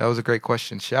 definitely, that was a great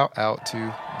question. Shout out to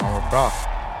Mama Prof.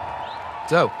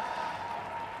 So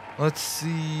let's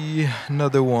see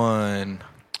another one.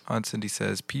 Aunt Cindy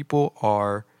says people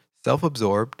are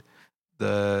self-absorbed.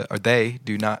 The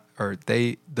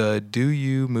do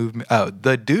you movement. Oh,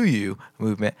 the do you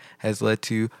movement has led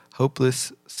to a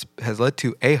hopeless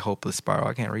spiral.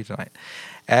 I can't read tonight.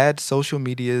 Add social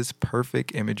media's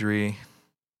perfect imagery.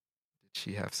 Did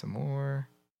she have some more?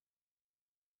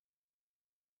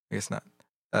 I guess not.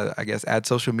 I guess add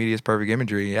social media's perfect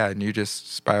imagery. Yeah, and you're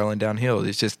just spiraling downhill.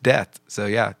 It's just death. So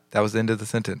yeah, that was the end of the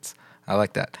sentence. I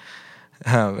like that.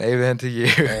 Amen to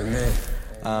you.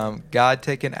 Amen. God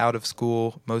taken out of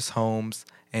school, most homes,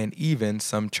 and even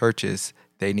some churches.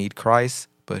 They need Christ,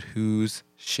 but who's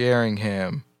sharing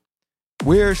him?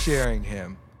 We're sharing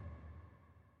him.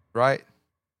 Right?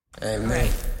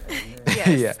 Amen.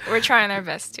 Yes. Yeah. We're trying our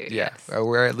best to. Yeah. Yes.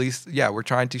 We're at least, we're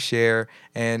trying to share,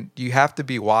 and you have to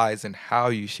be wise in how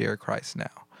you share Christ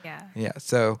now. Yeah. Yeah.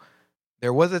 So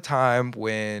there was a time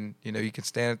when, you can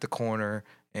stand at the corner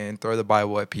and throw the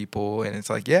Bible at people, and it's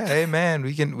like, yeah, hey man,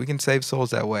 we can save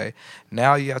souls that way.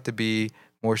 Now you have to be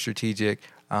more strategic,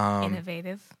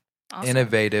 Innovative. Also.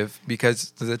 innovative,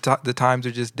 because the times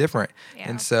are just different. Yeah.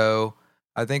 And so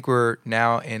I think we're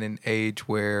now in an age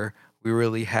where we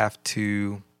really have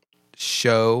to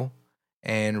show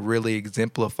and really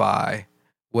exemplify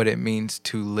what it means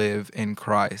to live in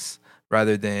Christ,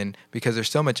 rather than, because there's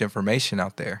so much information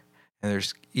out there, and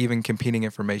there's even competing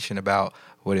information about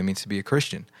what it means to be a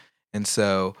Christian. And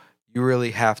so you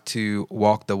really have to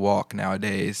walk the walk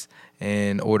nowadays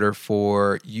in order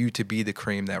for you to be the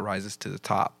cream that rises to the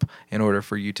top, in order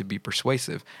for you to be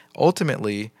persuasive.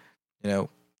 Ultimately,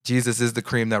 Jesus is the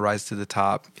cream that rises to the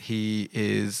top. He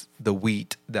is the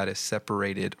wheat that is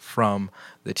separated from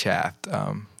the chaff.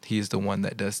 He is the one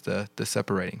that does the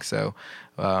separating. So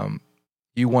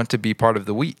you want to be part of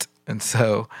the wheat. And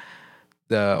so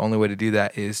the only way to do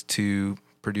that is to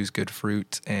produce good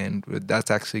fruit. And that's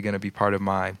actually going to be part of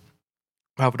my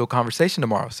pivotal conversation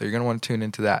tomorrow. So you're going to want to tune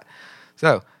into that.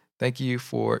 So thank you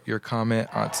for your comment,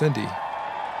 Aunt Cindy.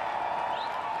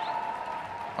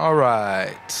 All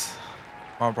right.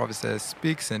 Mom Prophet says,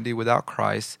 "Speak, Cindy. Without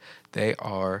Christ, they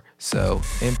are so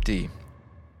empty."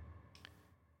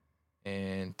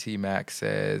 And T-Mac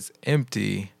says,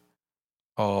 "Empty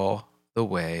all the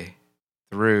way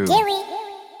through."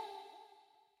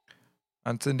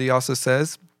 Aunt Cindy also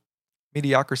says,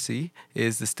 "Mediocrity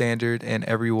is the standard and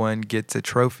everyone gets a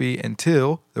trophy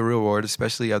until the real world,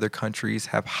 especially other countries,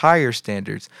 have higher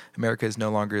standards. America is no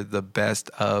longer the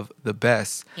best of the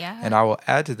best." Yeah. And I will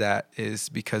add to that is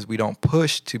because we don't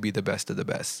push to be the best of the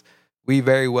best. We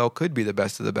very well could be the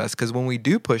best of the best, because when we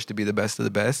do push to be the best of the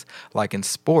best, like in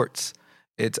sports,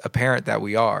 it's apparent that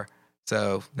we are.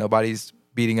 So nobody's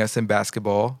beating us in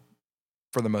basketball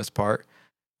for the most part.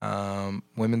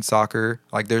 Women's soccer,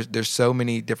 like there's so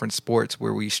many different sports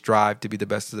where we strive to be the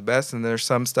best of the best, and there's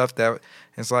some stuff that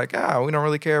it's like, we don't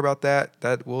really care about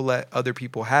that we'll let other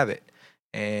people have it,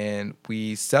 and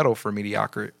we settle for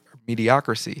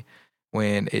mediocrity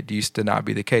when it used to not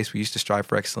be the case. We used to strive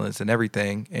for excellence in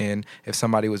everything, and if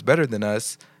somebody was better than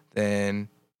us, then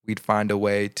we'd find a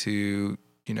way to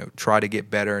try to get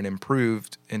better and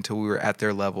improved until we were at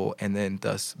their level, and then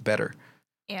thus better.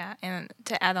 Yeah, and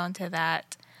to add on to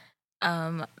that,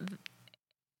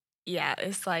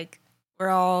 it's like we're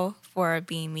all for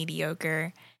being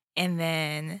mediocre, and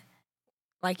then,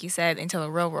 like you said, until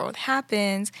the real world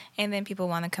happens, and then people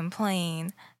want to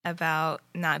complain about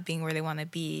not being where they want to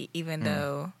be, even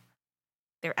though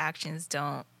their actions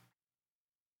don't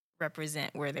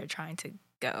represent where they're trying to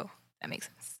go. That makes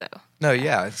sense. So no,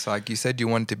 yeah, it's like you said, you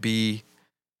want to be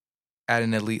at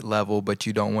an elite level, but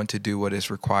you don't want to do what is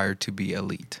required to be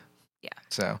elite. Yeah.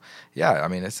 So, yeah, I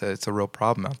mean, it's a real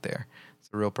problem out there. It's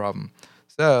a real problem.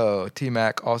 So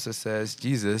T-Mac also says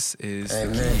Jesus is the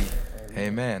key.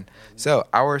 Amen. So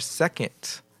our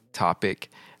second topic,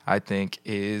 I think,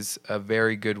 is a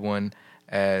very good one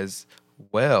as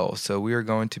well. So we are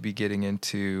going to be getting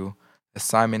into a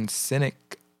Simon Sinek.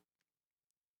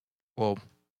 Well,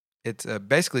 it's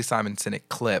basically Simon Sinek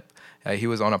clip. He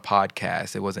was on a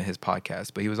podcast. It wasn't his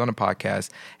podcast, but he was on a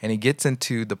podcast, and he gets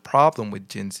into the problem with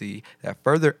Gen Z that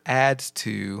further adds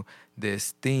to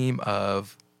this theme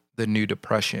of the new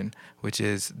depression, which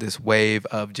is this wave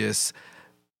of just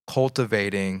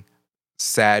cultivating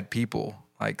sad people,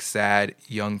 like sad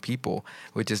young people,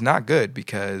 which is not good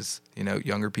because,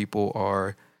 younger people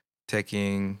are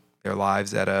taking their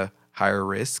lives at a higher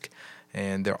risk.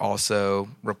 And they're also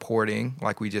reporting,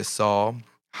 like we just saw,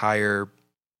 higher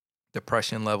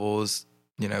depression levels,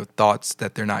 thoughts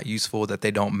that they're not useful, that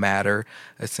they don't matter,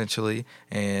 essentially.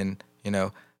 And,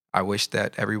 I wish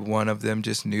that every one of them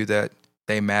just knew that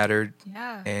they mattered,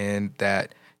 and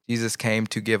that Jesus came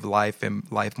to give life and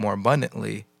life more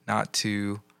abundantly, not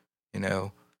to,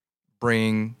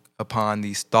 bring upon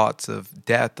these thoughts of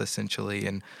death, essentially,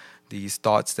 and these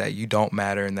thoughts that you don't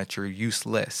matter and that you're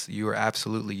useless. You are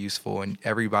absolutely useful, and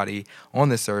everybody on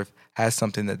this earth has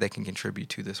something that they can contribute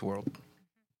to this world.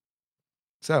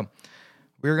 So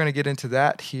we're going to get into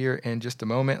that here in just a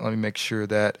moment. Let me make sure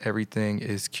that everything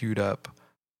is queued up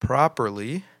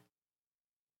properly.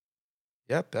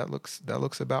 Yep, that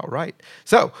looks about right.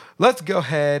 So let's go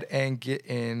ahead and get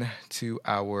into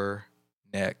our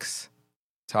next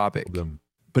topic.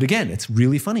 But again, it's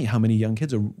really funny how many young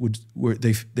kids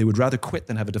they would rather quit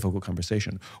than have a difficult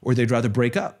conversation, or they'd rather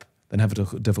break up than have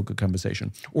a difficult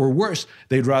conversation, or worse,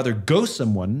 they'd rather ghost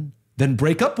someone than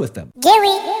break up with them.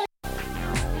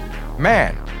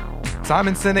 Man,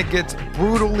 Simon Sinek gets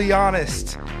brutally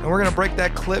honest, and we're gonna break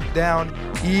that clip down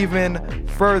even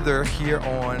further here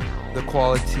on The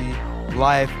Quality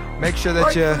Life. Make sure that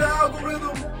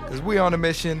because we on a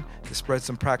mission to spread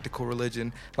some practical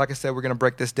religion. Like I said, we're going to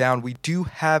break this down. We do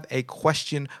have a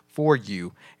question for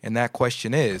you, and that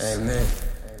question is, Amen.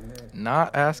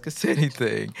 Not ask us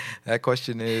anything. That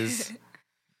question is,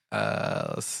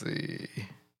 let's see. It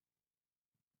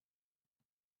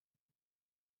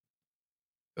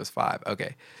was 5.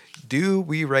 Okay. Do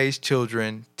we raise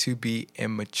children to be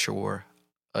immature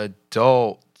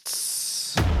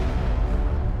adults?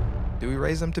 Do we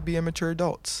raise them to be immature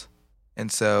adults?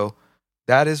 And so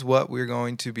that is what we're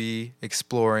going to be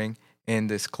exploring in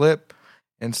this clip.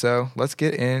 And so let's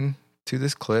get into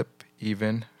this clip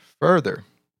even further.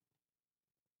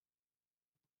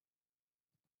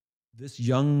 This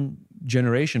young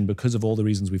generation, because of all the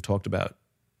reasons we've talked about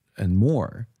and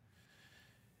more,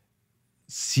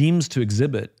 seems to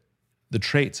exhibit the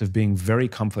traits of being very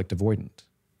conflict avoidant,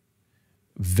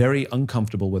 very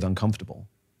uncomfortable with uncomfortable.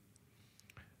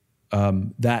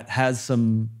 That has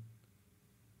some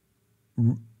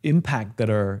impact that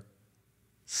are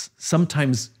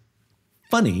sometimes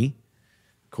funny,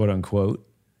 quote unquote,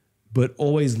 but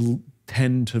always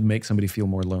tend to make somebody feel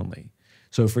more lonely.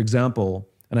 So for example,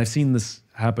 and I've seen this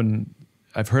happen,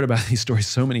 I've heard about these stories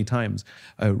so many times,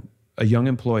 a young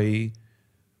employee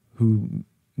who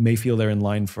may feel they're in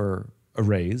line for a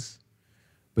raise,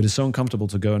 but is so uncomfortable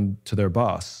to go to their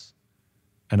boss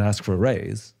and ask for a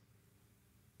raise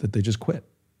that they just quit.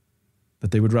 That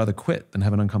they would rather quit than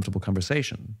have an uncomfortable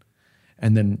conversation.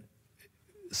 And then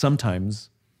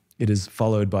sometimes it is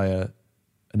followed by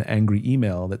an angry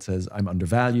email that says, I'm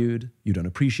undervalued, you don't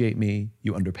appreciate me,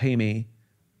 you underpay me,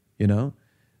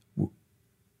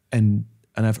 And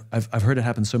I've heard it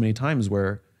happen so many times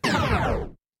where...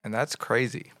 And that's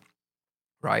crazy,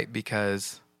 right?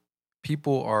 Because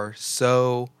people are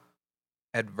so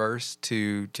adverse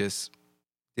to just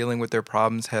dealing with their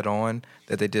problems head on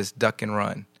that they just duck and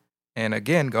run. And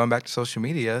again, going back to social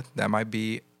media, that might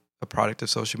be a product of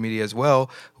social media as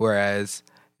well. Whereas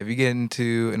if you get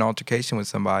into an altercation with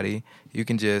somebody, you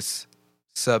can just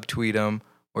subtweet them,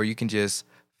 or you can just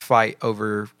fight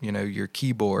over, your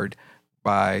keyboard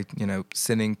by,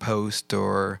 sending posts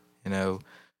or,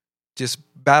 just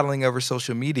battling over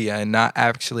social media and not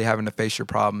actually having to face your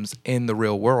problems in the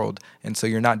real world. And so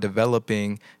you're not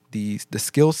developing the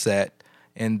skill set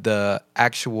and the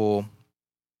actual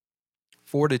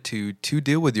fortitude to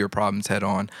deal with your problems head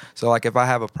on. So like if I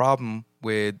have a problem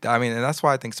and that's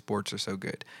why I think sports are so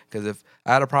good. Because if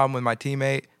I had a problem with my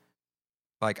teammate,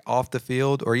 like off the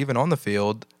field or even on the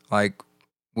field, like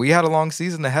we had a long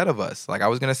season ahead of us. Like I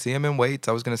was going to see him in weights.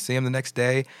 I was going to see him the next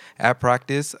day at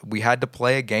practice. We had to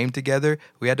play a game together.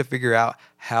 We had to figure out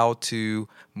how to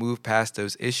move past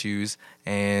those issues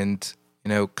and,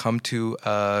 come to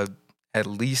at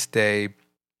least a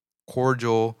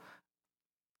cordial,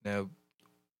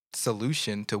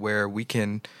 solution to where we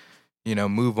can,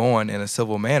 move on in a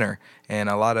civil manner. And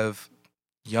a lot of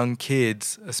young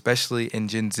kids, especially in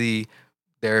Gen Z,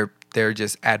 they're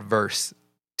just adverse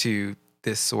to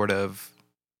this sort of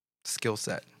skill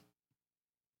set.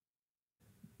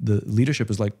 The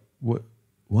leadership is like, what?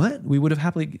 We would have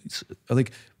happily,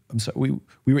 like, I'm sorry,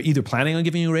 we were either planning on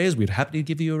giving you a raise, we'd happy to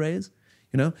give you a raise,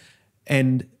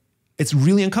 and it's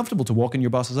really uncomfortable to walk in your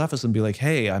boss's office and be like,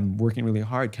 hey, I'm working really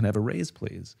hard, can I have a raise,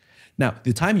 please? Now,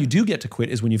 the time you do get to quit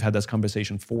is when you've had this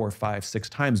conversation 4, 5, 6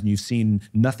 times and you've seen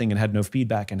nothing and had no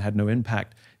feedback and had no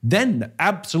impact. Then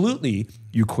absolutely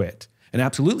you quit. And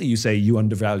absolutely you say, you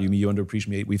undervalue me, you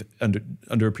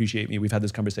underappreciate me, we've had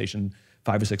this conversation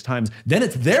 5 or 6 times. Then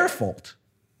it's their fault.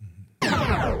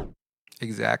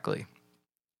 Exactly.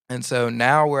 And so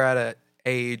now we're at an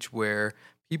age where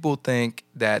people think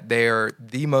that they are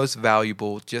the most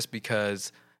valuable just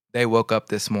because they woke up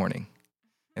this morning.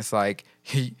 It's like,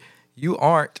 you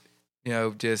aren't,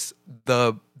 just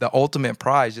the ultimate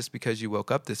prize just because you woke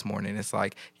up this morning. It's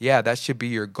like, yeah, that should be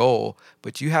your goal,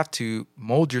 but you have to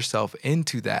mold yourself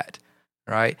into that,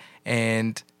 right?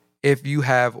 And if you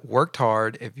have worked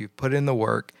hard, if you put in the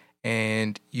work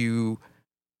and you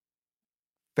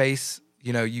face,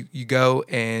 you go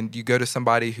to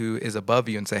somebody who is above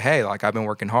you and say, hey, like, I've been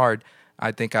working hard,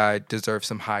 I think I deserve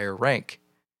some higher rank.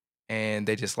 And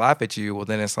they just laugh at you. Well,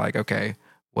 then it's like, okay,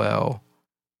 well,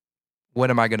 what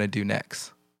am I going to do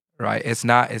next? Right? It's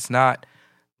not,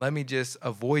 let me just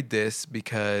avoid this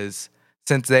because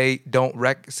since they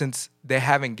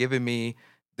haven't given me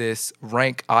this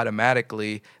rank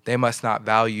automatically, they must not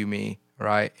value me.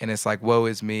 Right? And it's like, woe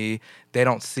is me. They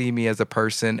don't see me as a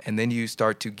person. And then you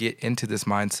start to get into this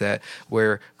mindset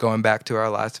where, going back to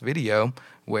our last video,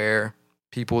 where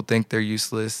people think they're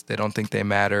useless, they don't think they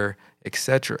matter,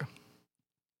 etc.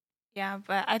 Yeah,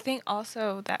 but I think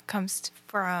also that comes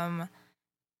from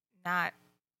not,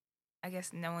 I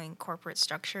guess, knowing corporate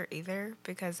structure either,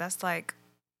 because that's like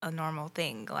a normal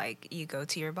thing. Like, you go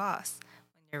to your boss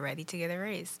when you're ready to get a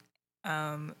raise.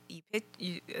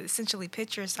 You essentially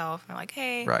pitch yourself and like,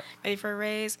 hey, right, ready for a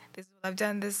raise? This is what I've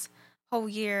done this whole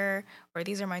year, or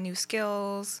these are my new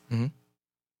skills. Mm-hmm.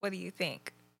 What do you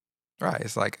think? Right.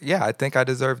 It's like, yeah, I think I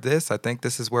deserve this. I think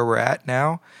this is where we're at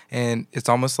now. And it's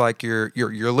almost like you're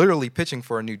literally pitching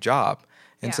for a new job.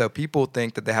 And so people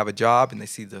think that they have a job and they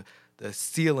see the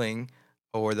ceiling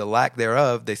or the lack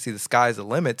thereof. They see the sky's the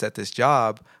limits at this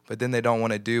job, but then they don't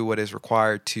want to do what is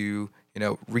required to,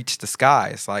 reach the sky.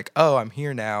 It's like, oh, I'm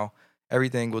here now.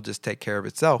 Everything will just take care of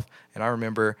itself. And I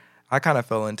remember I kind of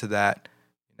fell into that,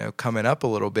 coming up a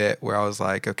little bit, where I was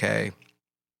like, okay,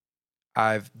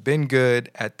 I've been good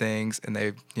at things and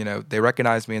they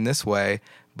recognize me in this way.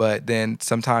 But then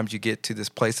sometimes you get to this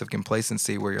place of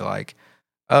complacency where you're like,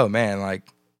 oh man, like,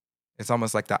 it's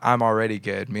almost like the I'm already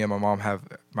good. Me and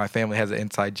my family has an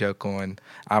inside joke on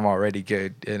I'm already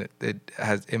good. And it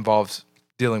involves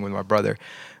dealing with my brother.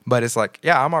 But it's like,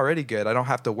 yeah, I'm already good. I don't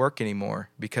have to work anymore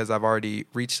because I've already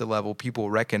reached a level.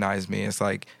 People recognize me. It's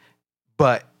like,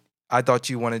 but I thought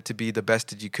you wanted to be the best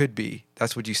that you could be.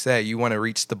 That's what you say. You want to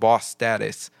reach the boss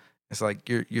status. It's like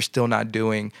you're still not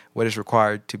doing what is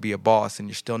required to be a boss, and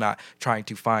you're still not trying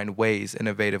to find ways,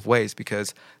 innovative ways,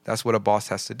 because that's what a boss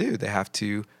has to do. They have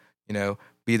to,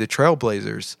 be the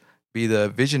trailblazers, be the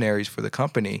visionaries for the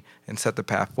company and set the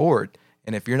path forward.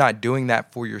 And if you're not doing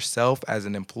that for yourself as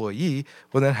an employee,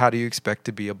 well, then how do you expect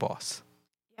to be a boss?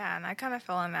 Yeah, and I kind of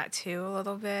fell in that too a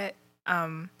little bit,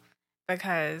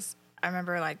 because I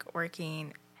remember like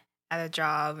working at a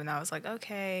job and I was like,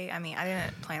 okay, I mean, I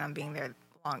didn't plan on being there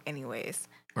long anyways.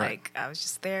 Right. Like, I was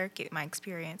just there, get my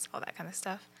experience, all that kind of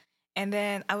stuff. And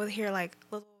then I would hear like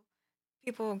little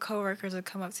people and coworkers would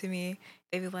come up to me.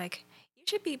 They'd be like, you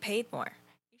should be paid more.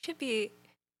 You should be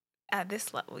at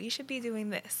this level. You should be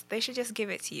doing this. They should just give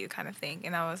it to you, kind of thing.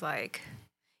 And I was like,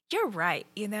 you're right.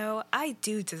 I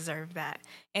do deserve that.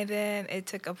 And then it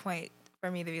took a point for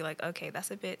me to be like, okay,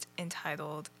 that's a bit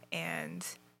entitled, and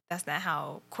that's not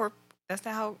how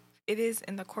it is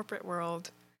in the corporate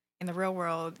world. In the real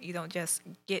world, you don't just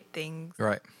get things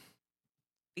right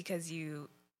because you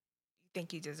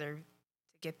think you deserve to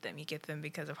get them. You get them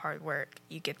because of hard work.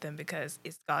 You get them because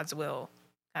it's God's will,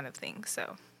 kind of thing.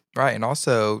 So right. And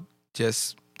also,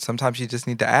 just sometimes you just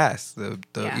need to ask.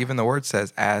 Even the word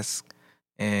says ask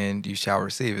and you shall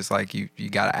receive. It's like you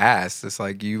gotta ask. It's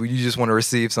like you just want to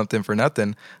receive something for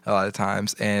nothing a lot of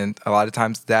times. And a lot of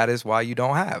times that is why you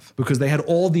don't have. Because they had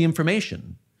all the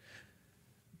information.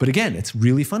 But again, it's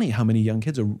really funny how many young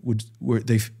kids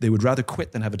they would rather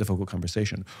quit than have a difficult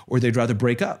conversation, or they'd rather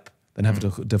break up than have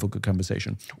a difficult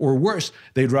conversation, or worse,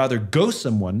 they'd rather ghost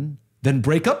someone then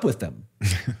break up with them.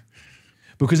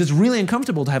 Because it's really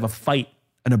uncomfortable to have a fight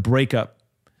and a breakup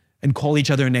and call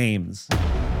each other names.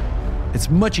 It's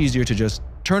much easier to just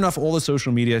turn off all the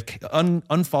social media,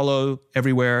 unfollow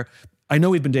everywhere. I know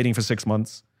we've been dating for 6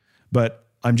 months, but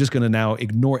I'm just going to now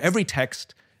ignore every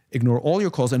text, ignore all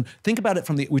your calls, and think about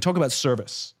it we talk about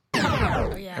service.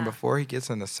 Oh, yeah. And before he gets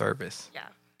into service, Yeah.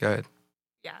 go ahead.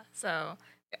 Yeah. So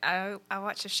I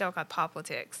watched a show called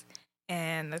Politics,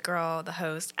 and the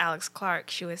host, Alex Clark,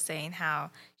 she was saying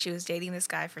how she was dating this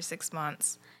guy for 6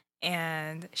 months,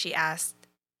 and she asked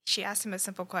him a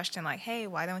simple question like, "Hey,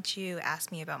 why don't you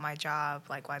ask me about my job?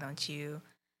 Like, why don't you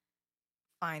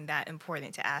find that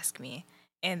important to ask me?"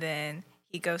 And then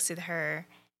he ghosted her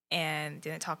and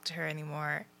didn't talk to her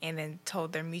anymore, and then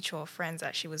told their mutual friends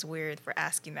that she was weird for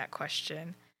asking that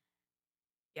question.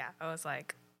 Yeah, I was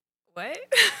like, what?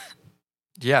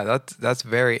 Yeah, that's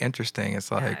very interesting.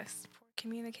 It's like, Yes, poor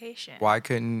communication. why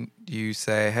couldn't you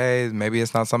say, hey, maybe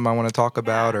it's not something I want to talk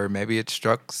about, or maybe it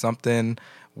struck something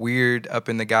weird up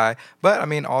in the guy. But I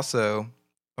mean, also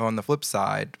on the flip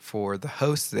side, for the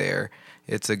host there,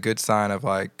 it's a good sign of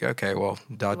like, okay, well,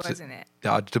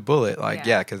 dodged a bullet. Like,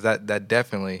 yeah, because that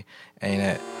definitely ain't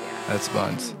it. Yeah. That's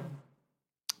buns.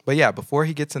 But yeah, before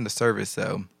he gets into service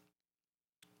though,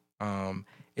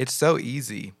 it's so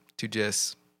easy to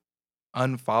just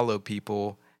unfollow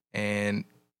people and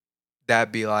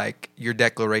that be like your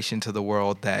declaration to the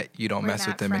world that you don't mess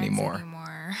with them anymore.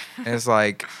 And it's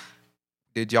like,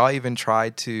 did y'all even try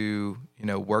to,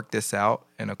 work this out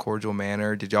in a cordial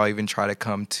manner? Did y'all even try to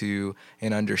come to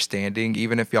an understanding,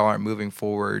 even if y'all aren't moving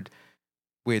forward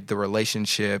with the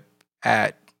relationship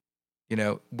at,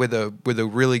 with a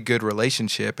really good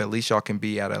relationship? At least y'all can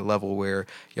be at a level where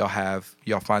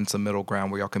y'all find some middle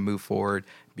ground where y'all can move forward,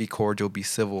 be cordial, be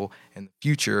civil in the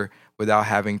future without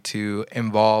having to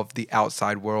involve the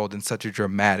outside world in such a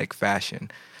dramatic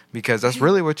fashion. Because that's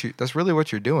really what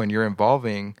you're doing. You're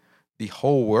involving the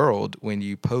whole world when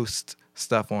you post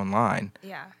stuff online.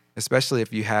 Yeah. Especially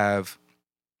if you have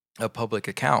a public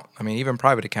account. I mean, even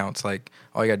private accounts, like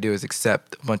all you got to do is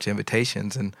accept a bunch of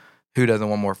invitations, and who doesn't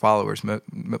want more followers?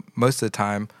 Most of the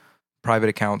time, private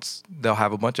accounts, they'll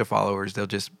have a bunch of followers. They'll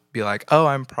just be like, oh,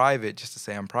 I'm private, just to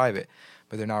say I'm private,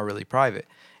 but they're not really private.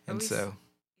 And so.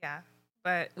 Yeah.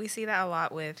 But we see that a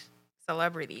lot with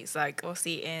celebrities. Like we'll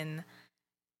see in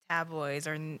tabloids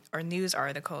or news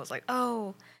articles like,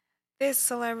 oh, this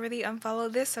celebrity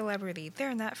unfollowed this celebrity.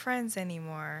 They're not friends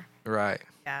anymore. Right.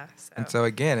 Yeah. And so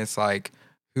again, it's like,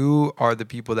 who are the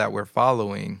people that we're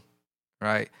following,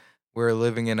 right? We're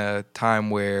living in a time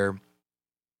where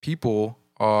people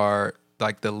are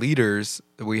like the leaders.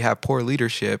 We have poor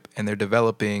leadership and they're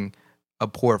developing a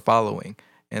poor following.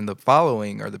 And the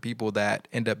following are the people that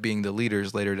end up being the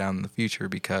leaders later down in the future,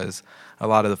 because a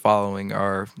lot of the following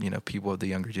are, people of the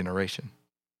younger generation.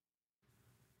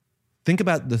 Think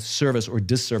about the service or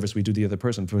disservice we do the other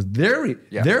person. For their pay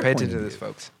point attention of to view, this,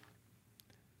 folks.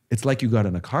 It's like you got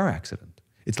in a car accident.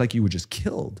 It's like you were just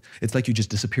killed. It's like you just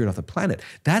disappeared off the planet.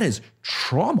 That is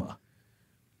trauma.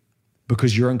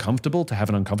 Because you're uncomfortable to have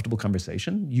an uncomfortable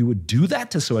conversation, you would do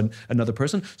that to another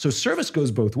person. So service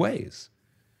goes both ways,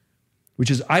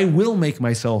 which is I will make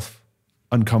myself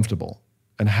uncomfortable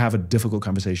and have a difficult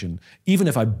conversation, even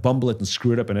if I bumble it and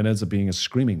screw it up and it ends up being a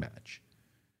screaming match.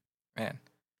 Man.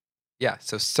 Yeah,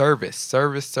 so service.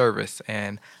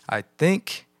 And I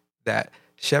think that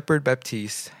Shepherd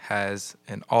Baptiste has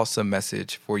an awesome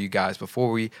message for you guys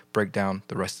before we break down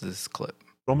the rest of this clip.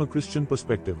 From a Christian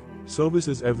perspective, service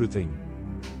is everything.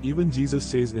 Even Jesus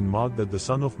says in Mark that the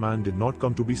Son of Man did not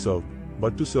come to be served,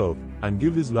 but to serve, and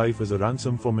give his life as a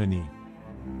ransom for many.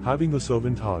 Having a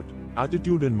servant heart,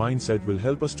 attitude and mindset will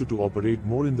help us to operate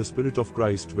more in the spirit of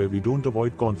Christ, where we don't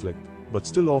avoid conflict, but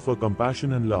still offer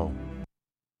compassion and love.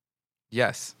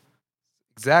 Yes,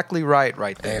 exactly right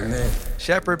there. Amen.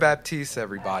 Shepherd Baptiste,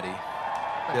 everybody.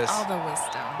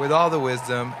 With all the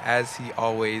wisdom, as he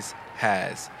always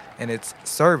has. And it's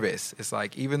service. It's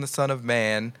like even the Son of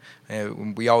Man,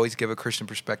 and we always give a Christian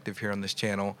perspective here on this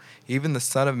channel, even the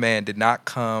Son of Man did not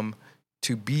come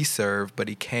to be served, but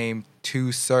he came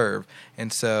to serve.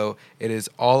 And so it is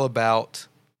all about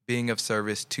being of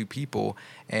service to people.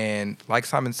 And like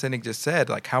Simon Sinek just said,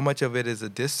 like how much of it is a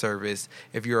disservice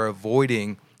if you're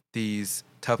avoiding these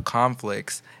tough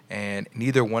conflicts and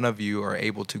neither one of you are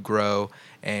able to grow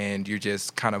and you're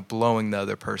just kind of blowing the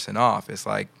other person off. It's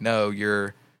like, no,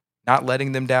 you're not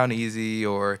letting them down easy,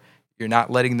 or you're not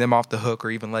letting them off the hook,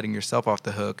 or even letting yourself off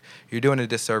the hook. You're doing a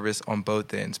disservice on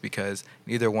both ends because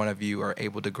neither one of you are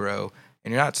able to grow,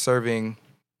 and you're not serving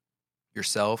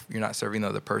yourself. You're not serving the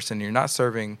other person. You're not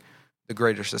serving the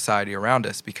greater society around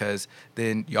us, because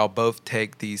then y'all both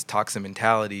take these toxic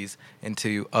mentalities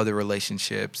into other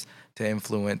relationships to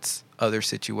influence other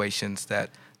situations that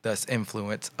thus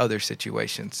influence other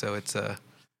situations. So it's a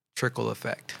trickle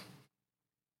effect.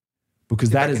 Because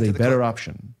Get that back is a into the better clip.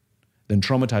 option than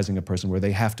traumatizing a person where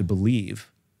they have to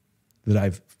believe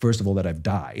that first of all, that I've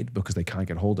died because they can't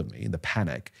get hold of me, the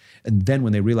panic. And then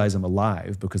when they realize I'm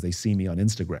alive because they see me on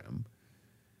Instagram,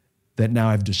 that now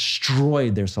I've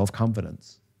destroyed their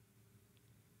self-confidence.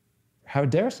 How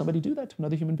dare somebody do that to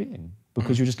another human being?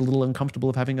 Because you're just a little uncomfortable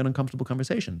of having an uncomfortable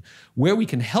conversation. Where we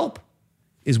can help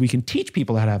is we can teach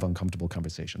people how to have uncomfortable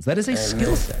conversations. That is a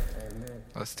skill set.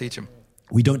 Let's teach them.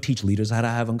 We don't teach leaders how to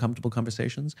have uncomfortable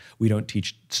conversations. We don't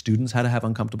teach students how to have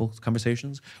uncomfortable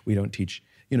conversations. We don't teach,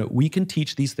 we can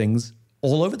teach these things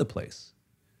all over the place.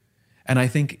 And I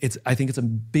think it's a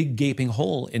big gaping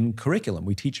hole in curriculum.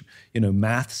 We teach,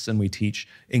 maths and we teach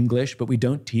English, but we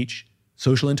don't teach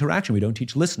social interaction. We don't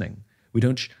teach listening. We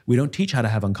don't teach how to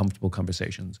have uncomfortable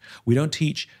conversations. We don't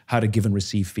teach how to give and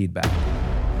receive feedback.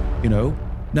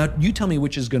 Now, you tell me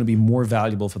which is going to be more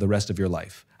valuable for the rest of your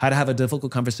life. How to have a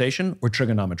difficult conversation or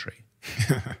trigonometry?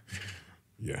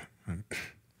 Yeah.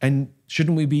 And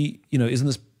shouldn't we be,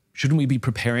 shouldn't we be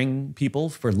preparing people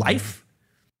for life?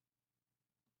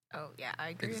 Oh, yeah, I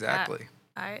agree Exactly. with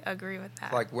that. I agree with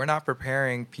that. Like, we're not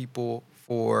preparing people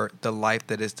for the life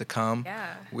that is to come.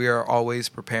 Yeah. We are always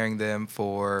preparing them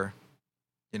for,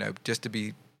 just to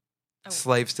be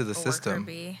slaves to the system.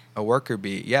 A worker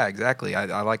bee. Yeah, exactly.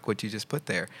 I like what you just put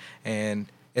there. And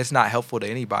it's not helpful to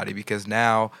anybody, because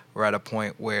now we're at a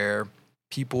point where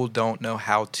people don't know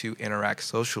how to interact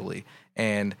socially.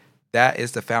 And that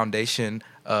is the foundation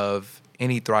of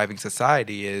any thriving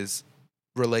society, is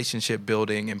relationship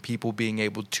building and people being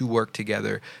able to work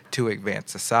together to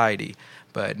advance society.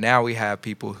 But now we have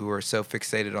people who are so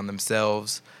fixated on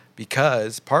themselves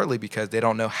partly because they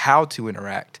don't know how to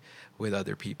interact with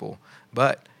other people.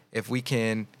 But if we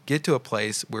can get to a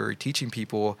place where we're teaching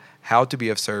people how to be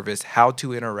of service, how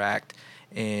to interact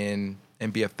and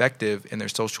be effective in their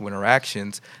social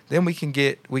interactions, then we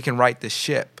can right the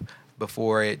ship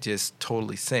before it just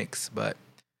totally sinks. But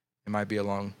it might be a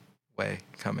long way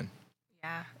coming.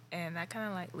 Yeah, and that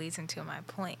kind of leads into my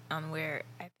point on where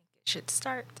I think it should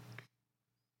start.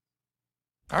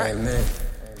 All right. Amen.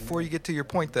 Before you get to your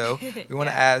point, though, we want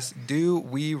to ask, do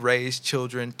we raise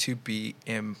children to be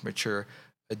immature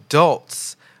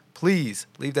adults? Please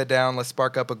leave that down. Let's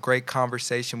spark up a great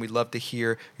conversation. We'd love to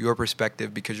hear your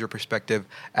perspective, because your perspective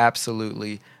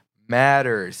absolutely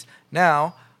matters.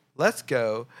 Now, let's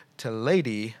go to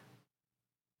Lady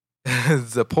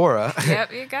Zipporah.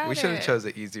 Yep, you got We should have it.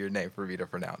 chosen an easier name for me to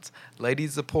pronounce. Lady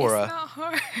Zipporah. It's not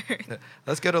hard.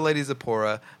 Let's go to Lady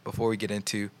Zipporah before we get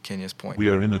into Kenya's point. We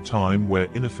are in a time where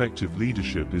ineffective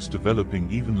leadership is developing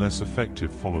even less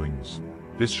effective followings.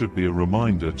 This should be a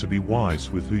reminder to be wise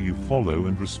with who you follow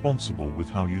and responsible with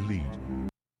how you lead.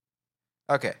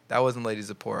 Okay, that wasn't Lady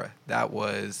Zipporah. That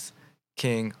was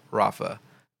King Rafa.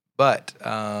 But,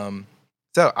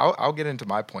 so I'll get into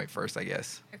my point first, I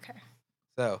guess. Okay.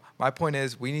 So my point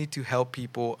is, we need to help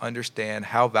people understand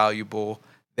how valuable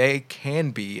they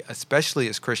can be, especially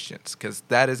as Christians, because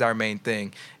that is our main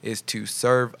thing, is to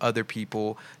serve other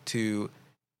people, to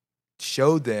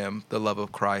show them the love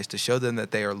of Christ, to show them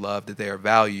that they are loved, that they are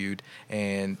valued,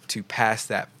 and to pass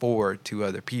that forward to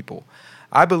other people.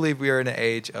 I believe we are in an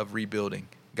age of rebuilding.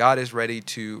 God is ready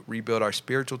to rebuild our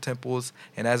spiritual temples,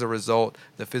 and as a result,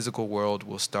 the physical world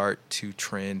will start to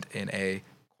trend in a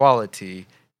quality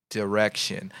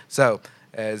direction. So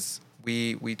as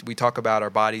we talk about our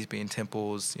bodies being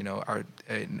temples,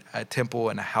 a temple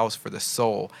and a house for the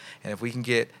soul. And if we can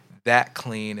get that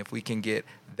clean, if we can get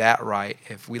that right,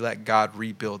 if we let God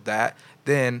rebuild that,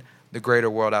 then the greater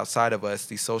world outside of us,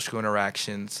 these social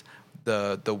interactions,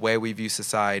 the way we view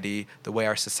society, the way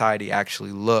our society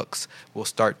actually looks, will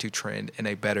start to trend in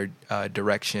a better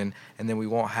direction. And then we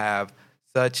won't have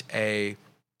such a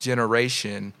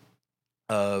generation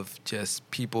of just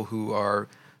people who are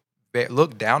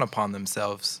look down upon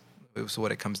themselves. Is what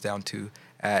it comes down to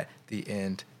at the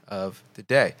end of the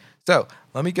day. So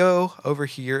let me go over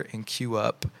here and queue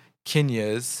up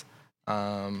Kenya's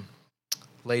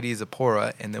Lady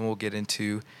Zipporah, and then we'll get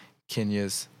into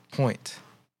Kenya's point.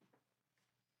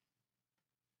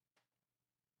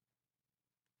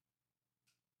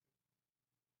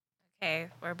 Okay,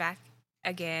 we're back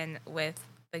again with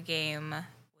the game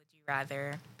Would You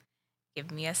Rather. Give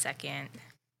me a second.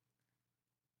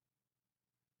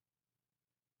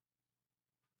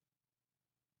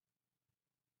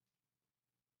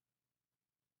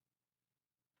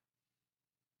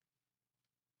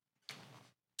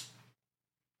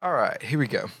 All right, here we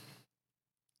go.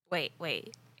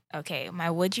 Wait. Okay, my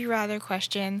would you rather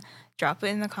question, drop it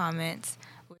in the comments.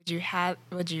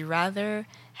 Would you rather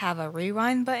have a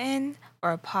rewind button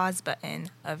or a pause button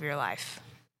of your life?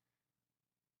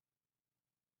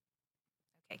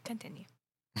 Okay, continue.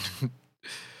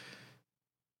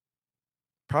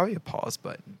 Probably a pause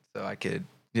button, so I could,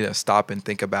 stop and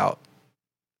think about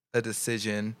a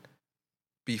decision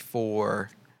before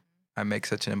I make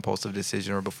such an impulsive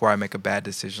decision or before I make a bad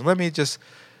decision. Let me just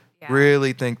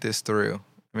really think this through.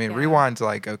 I mean, rewind's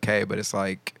like okay, but it's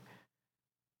like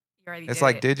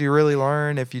did you really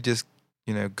learn if you just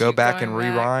go Keep back and going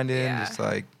back, rewind in? yeah.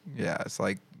 It's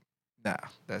like nah,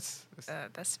 that's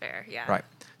That's fair. Yeah. right.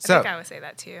 I So think I would say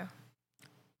that too.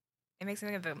 It makes me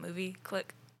think of the movie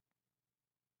Click.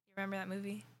 You remember that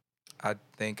movie? I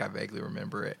think I vaguely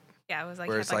remember it. Yeah, it was like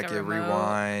Where it it's had, like a you remote.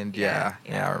 rewind. Yeah,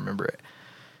 I remember it.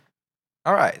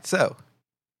 All right, so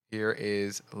here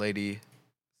is Lady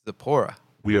Zipporah.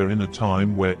 We are in a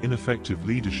time where ineffective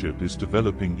leadership is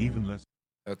developing even less.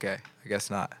 Okay, I guess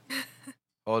not.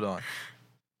 Hold on.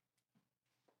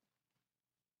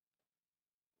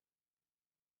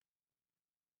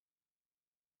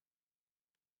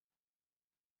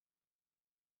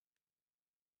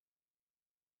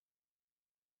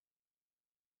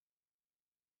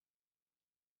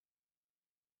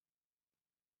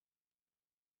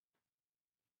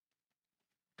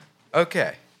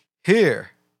 Okay,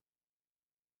 here.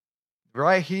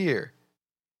 Right here.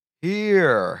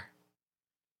 Here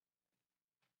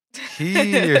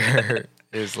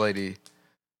is Lady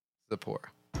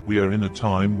Zipporah. We are in a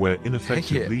time where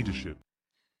ineffective it. leadership.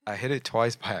 I hit it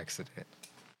twice by accident.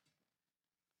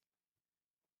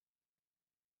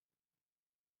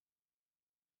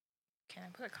 Can I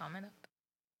put a comment up?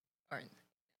 Or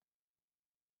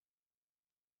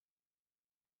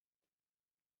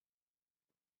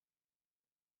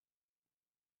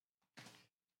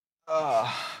I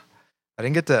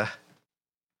didn't get to.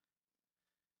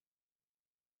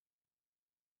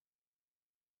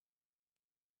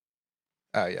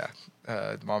 Oh, yeah.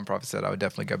 Mom probably said I would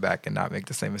definitely go back and not make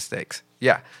the same mistakes.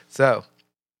 Yeah. So,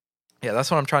 yeah,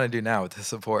 that's what I'm trying to do now with the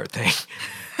support thing.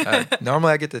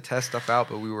 Normally I get to test stuff out,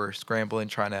 but we were scrambling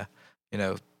trying to,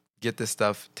 get this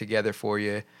stuff together for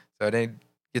you. So I didn't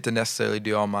get to necessarily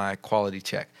do all my quality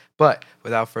check. But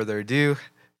without further ado,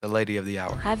 the lady of the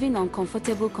hour. Having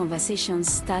uncomfortable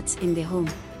conversations starts in the home.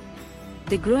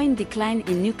 The growing decline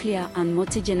in nuclear and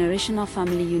multi-generational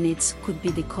family units could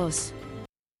be the cause.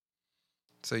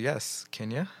 So yes,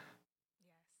 Kenya.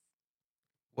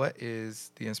 What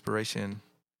is the inspiration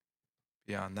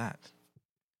beyond that?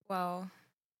 Well,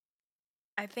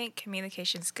 I think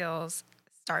communication skills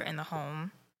start in the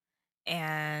home.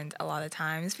 And a lot of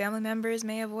times, family members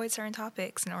may avoid certain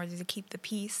topics in order to keep the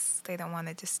peace. They don't want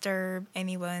to disturb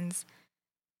anyone's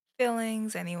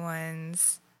feelings,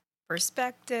 anyone's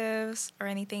perspectives, or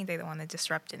anything. They don't want to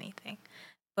disrupt anything.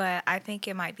 But I think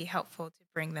it might be helpful to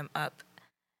bring them up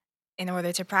in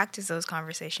order to practice those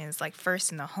conversations, like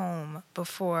first in the home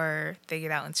before they get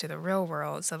out into the real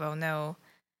world, so they'll know,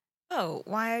 oh,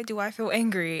 why do I feel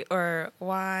angry, or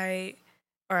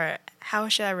how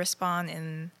should I respond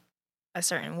in a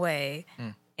certain way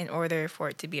in order for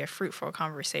it to be a fruitful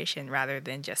conversation rather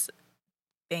than just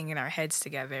banging our heads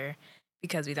together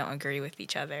because we don't agree with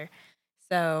each other.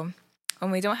 So when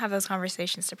we don't have those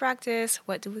conversations to practice,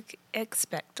 what do we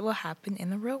expect will happen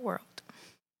in the real world?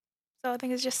 So I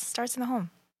think it just starts in the home.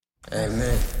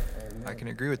 Amen. I can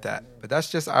agree with that. But that's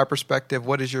just our perspective.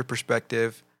 What is your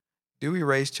perspective? Do we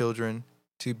raise children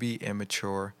to be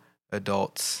immature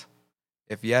adults?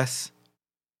 If yes,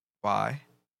 why?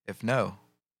 If no,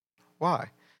 why?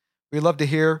 We'd love to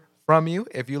hear from you.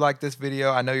 If you like this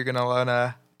video, I know you're going to want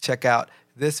to check out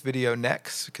this video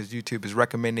next because YouTube is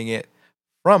recommending it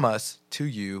from us to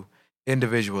you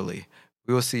individually.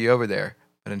 We will see you over there.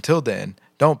 But until then,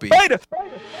 don't be the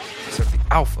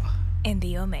alpha and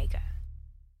the omega.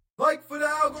 Like for the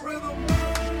algorithm.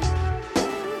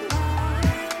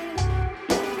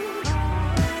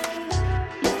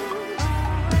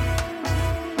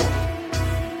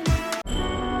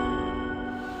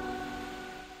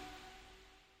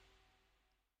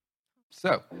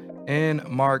 So, in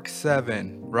Mark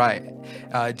 7, right,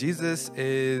 Jesus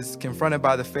is confronted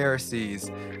by the Pharisees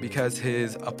because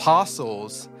his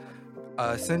apostles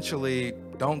essentially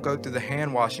don't go through the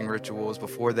hand washing rituals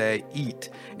before they eat.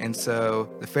 And so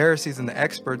the Pharisees and the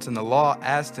experts in the law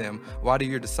asked him, why do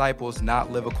your disciples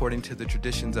not live according to the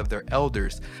traditions of their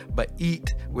elders, but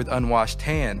eat with unwashed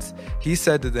hands? He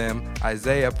said to them,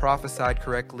 Isaiah prophesied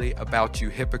correctly about you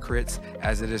hypocrites,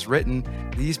 as it is written,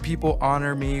 these people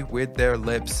honor me with their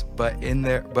lips, but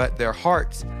their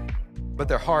heart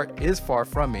is far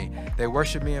from me. They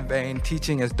worship me in vain,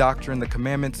 teaching as doctrine the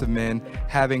commandments of men,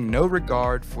 having no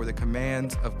regard for the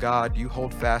commands of God. You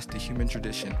hold fast to human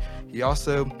tradition. He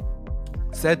also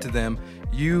said to them,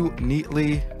 you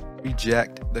neatly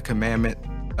reject the commandment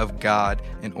of God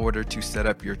in order to set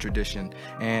up your tradition.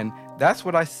 And that's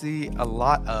what I see a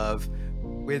lot of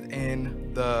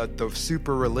within the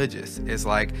super religious, is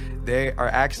like they are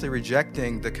actually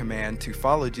rejecting the command to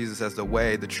follow Jesus as the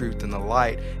way, the truth, and the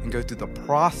light, and go through the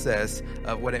process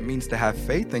of what it means to have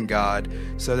faith in God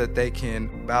so that they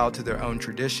can bow to their own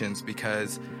traditions,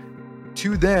 because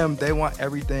to them, they want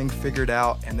everything figured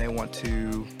out and they want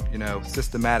to,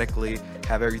 systematically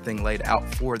have everything laid out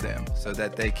for them so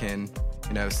that they can,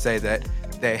 say that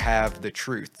they have the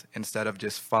truth instead of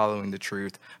just following the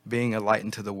truth, being a light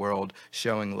into the world,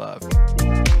 showing love.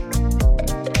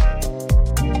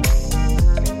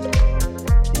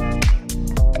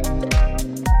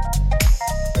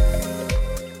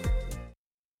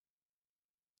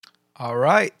 All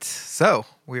right, so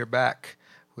we are back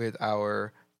with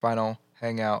our final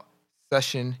hangout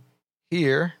session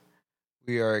here.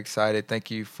 We are excited. Thank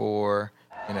you for,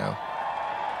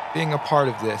 being a part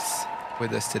of this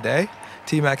with us today.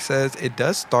 T-Mac says it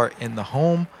does start in the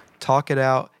home. Talk it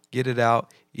out, get it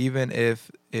out, even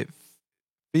if it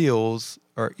feels,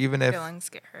 or even if feelings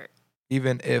get hurt.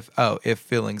 If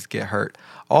feelings get hurt.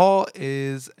 All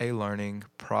is a learning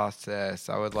process.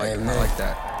 I like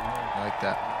that.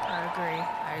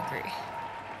 I agree.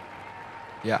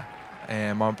 Yeah.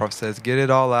 And Mom Prof says, get it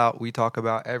all out. We talk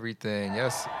about everything.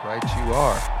 Yes, right you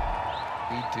are.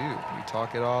 We do. We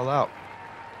talk it all out.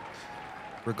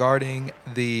 Regarding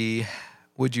the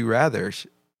would you rather,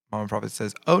 Mom Prophet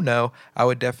says, oh no, I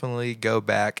would definitely go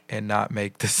back and not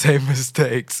make the same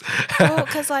mistakes. Well,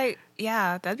 because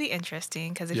that'd be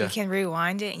interesting. Because if you can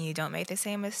rewind it and you don't make the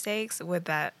same mistakes, would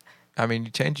that... I mean, you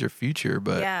change your future,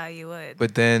 but... Yeah, you would.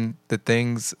 But then the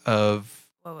things of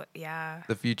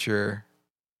the future...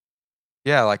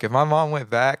 Yeah, like if my mom went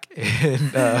back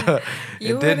and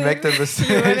didn't make the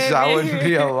mistakes, I wouldn't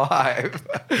be alive.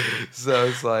 So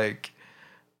it's like...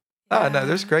 Oh, no,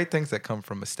 there's great things that come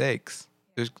from mistakes.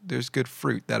 There's good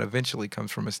fruit that eventually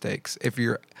comes from mistakes if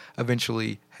you're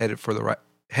eventually headed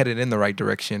in the right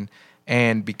direction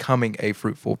and becoming a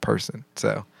fruitful person.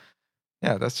 So,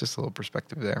 yeah, that's just a little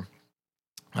perspective there.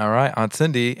 All right, Aunt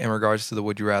Cindy, in regards to the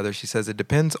would you rather, she says it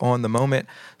depends on the moment.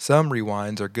 Some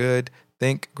rewinds are good.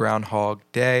 Think Groundhog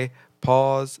Day.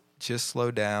 Pause, just slow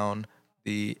down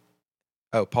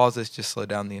pauses just slow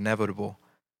down the inevitable.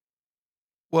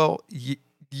 Well,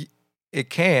 it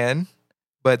can,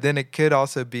 but then it could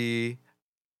also be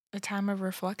a time of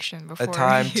reflection before a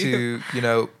time to,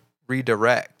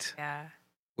 redirect. Yeah.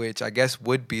 Which I guess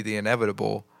would be the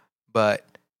inevitable, but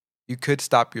you could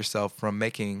stop yourself from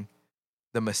making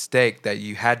the mistake that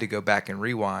you had to go back and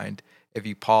rewind if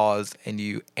you pause and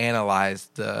you analyze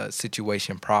the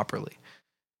situation properly.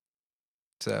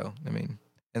 So,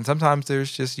 and sometimes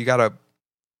there's just, you got to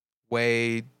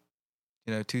weigh,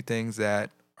 two things that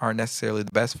aren't necessarily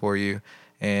the best for you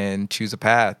and choose a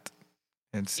path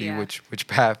and see which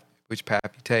path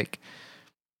you take.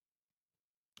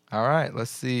 All right,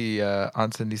 let's see.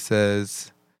 Aunt Cindy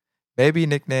says, maybe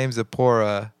nickname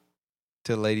Zipporah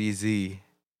to Lady Z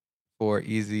for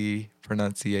easy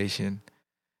pronunciation.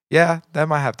 Yeah, that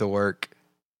might have to work.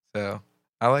 So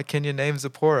I like Kenya name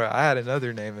Zipporah. I had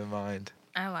another name in mind.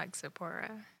 I like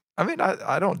Zipporah.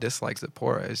 I don't dislike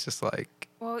Zipporah. It's just like...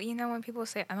 Well, when people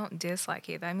say I don't dislike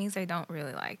it, that means they don't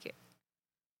really like it.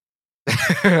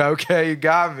 Okay, you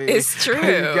got me. It's true.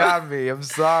 You got me. I'm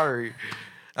sorry.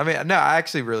 No, I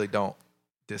actually really don't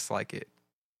dislike it.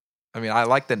 I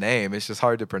like the name. It's just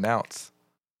hard to pronounce.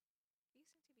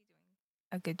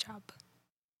 A good job.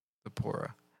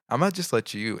 Zipporah. I'm going to just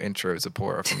let you intro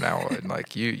Zipporah from now on.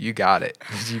 Like, you got it.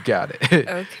 You got it.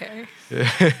 Okay.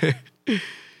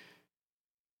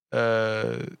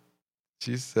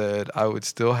 She said, I would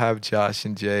still have Josh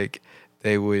and Jake.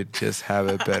 They would just have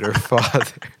a better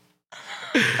father.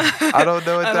 I don't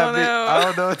know what that means. I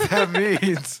don't know what that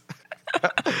means.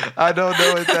 I don't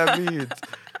know what that means.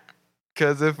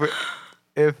 Because if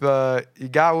you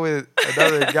got with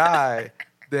another guy,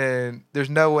 then there's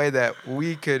no way that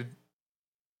we could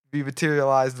be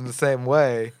materialized in the same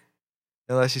way,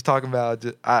 unless she's talking about.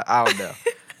 I don't know.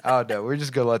 Oh no, we're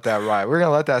just gonna let that ride. We're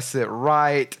gonna let that sit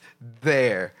right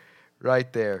there.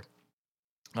 Right there.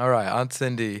 All right, Aunt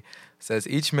Cindy says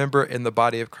each member in the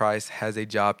body of Christ has a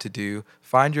job to do.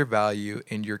 Find your value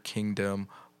in your kingdom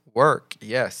work.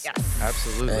 Yes.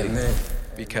 Absolutely. Amen.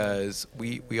 Because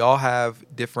we all have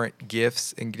different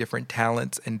gifts and different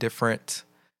talents and different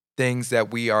things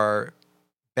that we are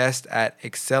best at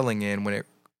excelling in when it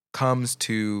comes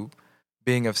to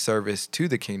being of service to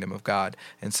the kingdom of God.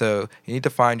 And so you need to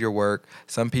find your work.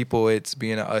 Some people it's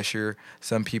being an usher.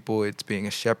 Some people it's being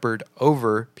a shepherd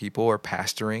over people or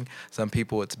pastoring. Some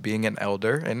people it's being an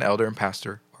elder. An elder and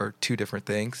pastor are two different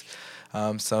things.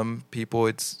 Some people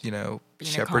it's, Being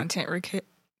shepherd. a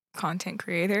content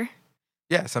creator.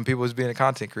 Yeah, some people it's being a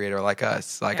content creator like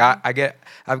us. Like Yeah.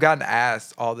 I've gotten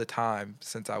asked all the time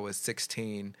since I was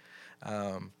 16,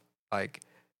 like,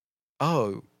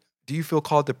 oh, do you feel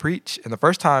called to preach? And the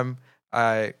first time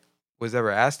I was ever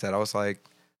asked that, I was like,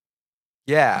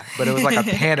 yeah, but it was like a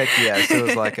panic yes. It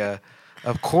was like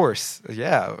of course,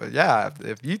 yeah.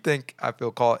 If you think I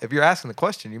feel called, if you're asking the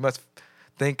question, you must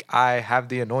think I have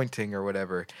the anointing or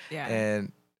whatever. Yeah.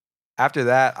 And after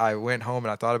that, I went home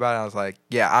and I thought about it. And I was like,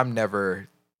 yeah, I'm never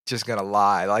just gonna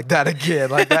lie like that again.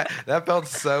 Like that felt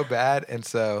so bad. And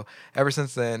so ever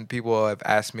since then, people have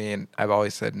asked me, and I've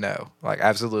always said no, like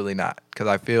absolutely not, because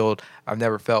I've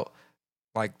never felt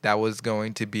like that was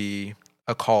going to be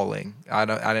a calling.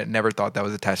 I never thought that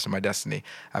was attached to my destiny.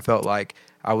 I felt like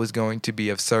I was going to be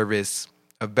of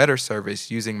better service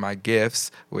using my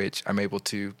gifts, which I'm able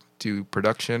to do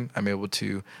production. I'm able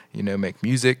to, make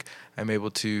music. I'm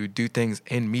able to do things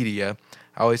in media.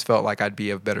 I always felt like I'd be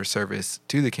of better service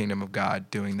to the kingdom of God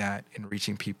doing that and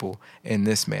reaching people in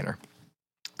this manner.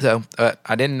 So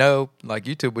I didn't know like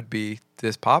YouTube would be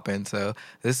this popping. So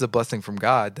this is a blessing from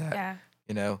God that,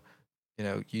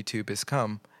 YouTube has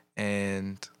come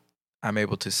and I'm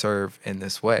able to serve in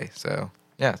this way. So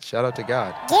yeah, shout out to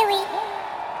God.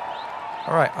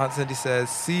 All right, Aunt Cindy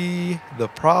says, see the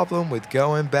problem with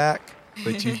going back,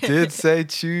 but you did say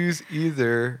choose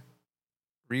either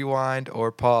rewind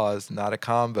or pause, not a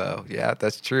combo. Yeah,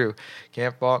 that's true.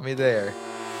 Can't fault me there.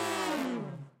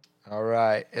 All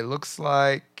right, it looks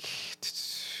like,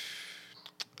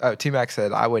 T-Mac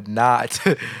said, I would not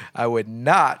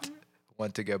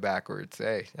want to go backwards.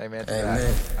 Hey, amen to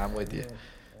that. I'm with you.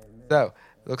 So,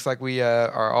 looks like we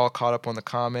are all caught up on the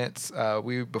comments.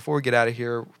 Before we get out of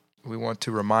here, we want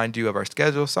to remind you of our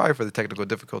schedule. Sorry for the technical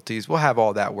difficulties. We'll have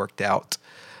all that worked out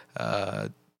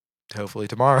hopefully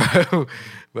tomorrow.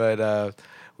 But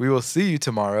we will see you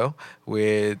tomorrow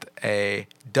with a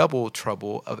double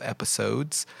trouble of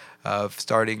episodes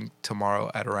starting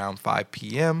tomorrow at around 5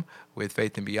 p.m. with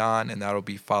Faith and Beyond, and that'll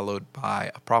be followed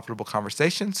by a profitable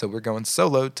conversation. So we're going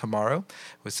solo tomorrow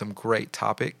with some great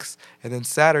topics. And then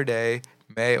Saturday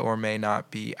may or may not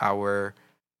be our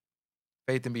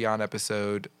Faith and Beyond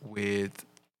episode with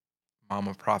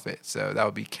Mama Prophet. So that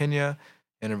would be Kenya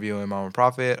interviewing Mama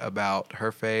Prophet about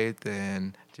her faith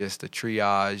and just a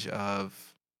triage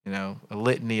of, a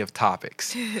litany of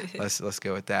topics. Let's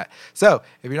go with that. So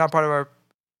if you're not part of our,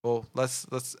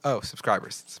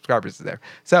 subscribers is there.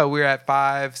 So we're at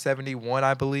 571,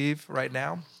 I believe, right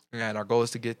now. And our goal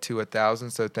is to get to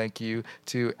 1,000. So thank you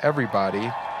to everybody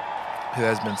who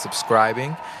has been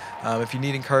subscribing. If you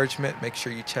need encouragement, make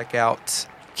sure you check out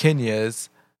Kenya's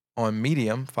on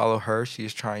Medium. Follow her. She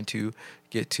is trying to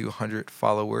get to 100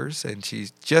 followers, and she's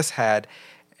just had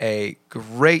a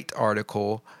great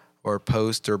article or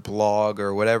post or blog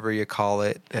or whatever you call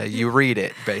it. You read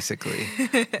it, basically.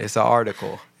 It's an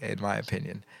article, in my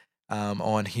opinion,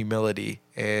 on humility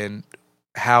and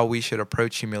how we should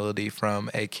approach humility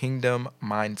from a kingdom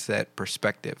mindset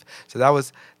perspective. So that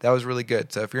was really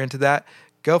good. So if you're into that,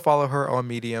 go follow her on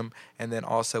Medium. And then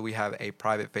also we have a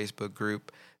private Facebook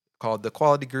group called The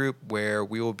Quality Group, where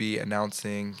we will be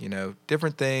announcing,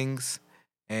 different things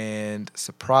and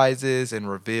surprises and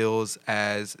reveals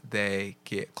as they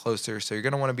get closer. So you're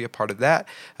going to want to be a part of that.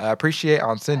 I appreciate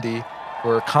Aunt Cindy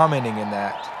for commenting in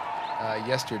that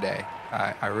yesterday.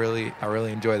 I really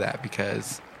enjoy that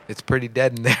because it's pretty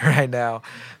dead in there right now.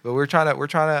 But we're trying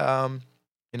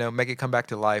to make it come back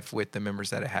to life with the members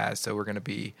that it has. So we're going to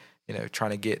be,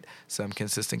 trying to get some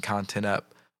consistent content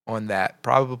up on that,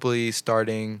 probably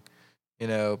starting,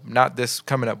 not this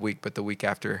coming up week, but the week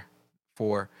after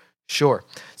for sure.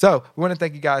 So we want to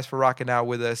thank you guys for rocking out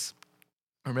with us.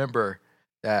 Remember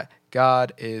that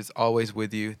God is always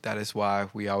with you. That is why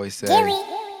we always say,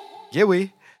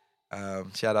 Giwi.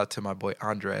 Shout out to my boy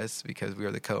Andres, because we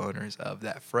are the co-owners of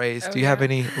that phrase. Do you have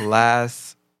any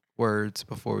last words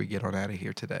before we get on out of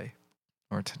here today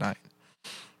or tonight?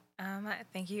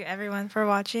 Thank you, everyone, for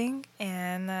watching.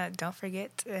 And don't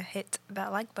forget to hit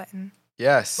that like button.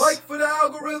 Yes. Fight for the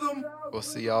algorithm. We'll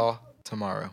see y'all tomorrow.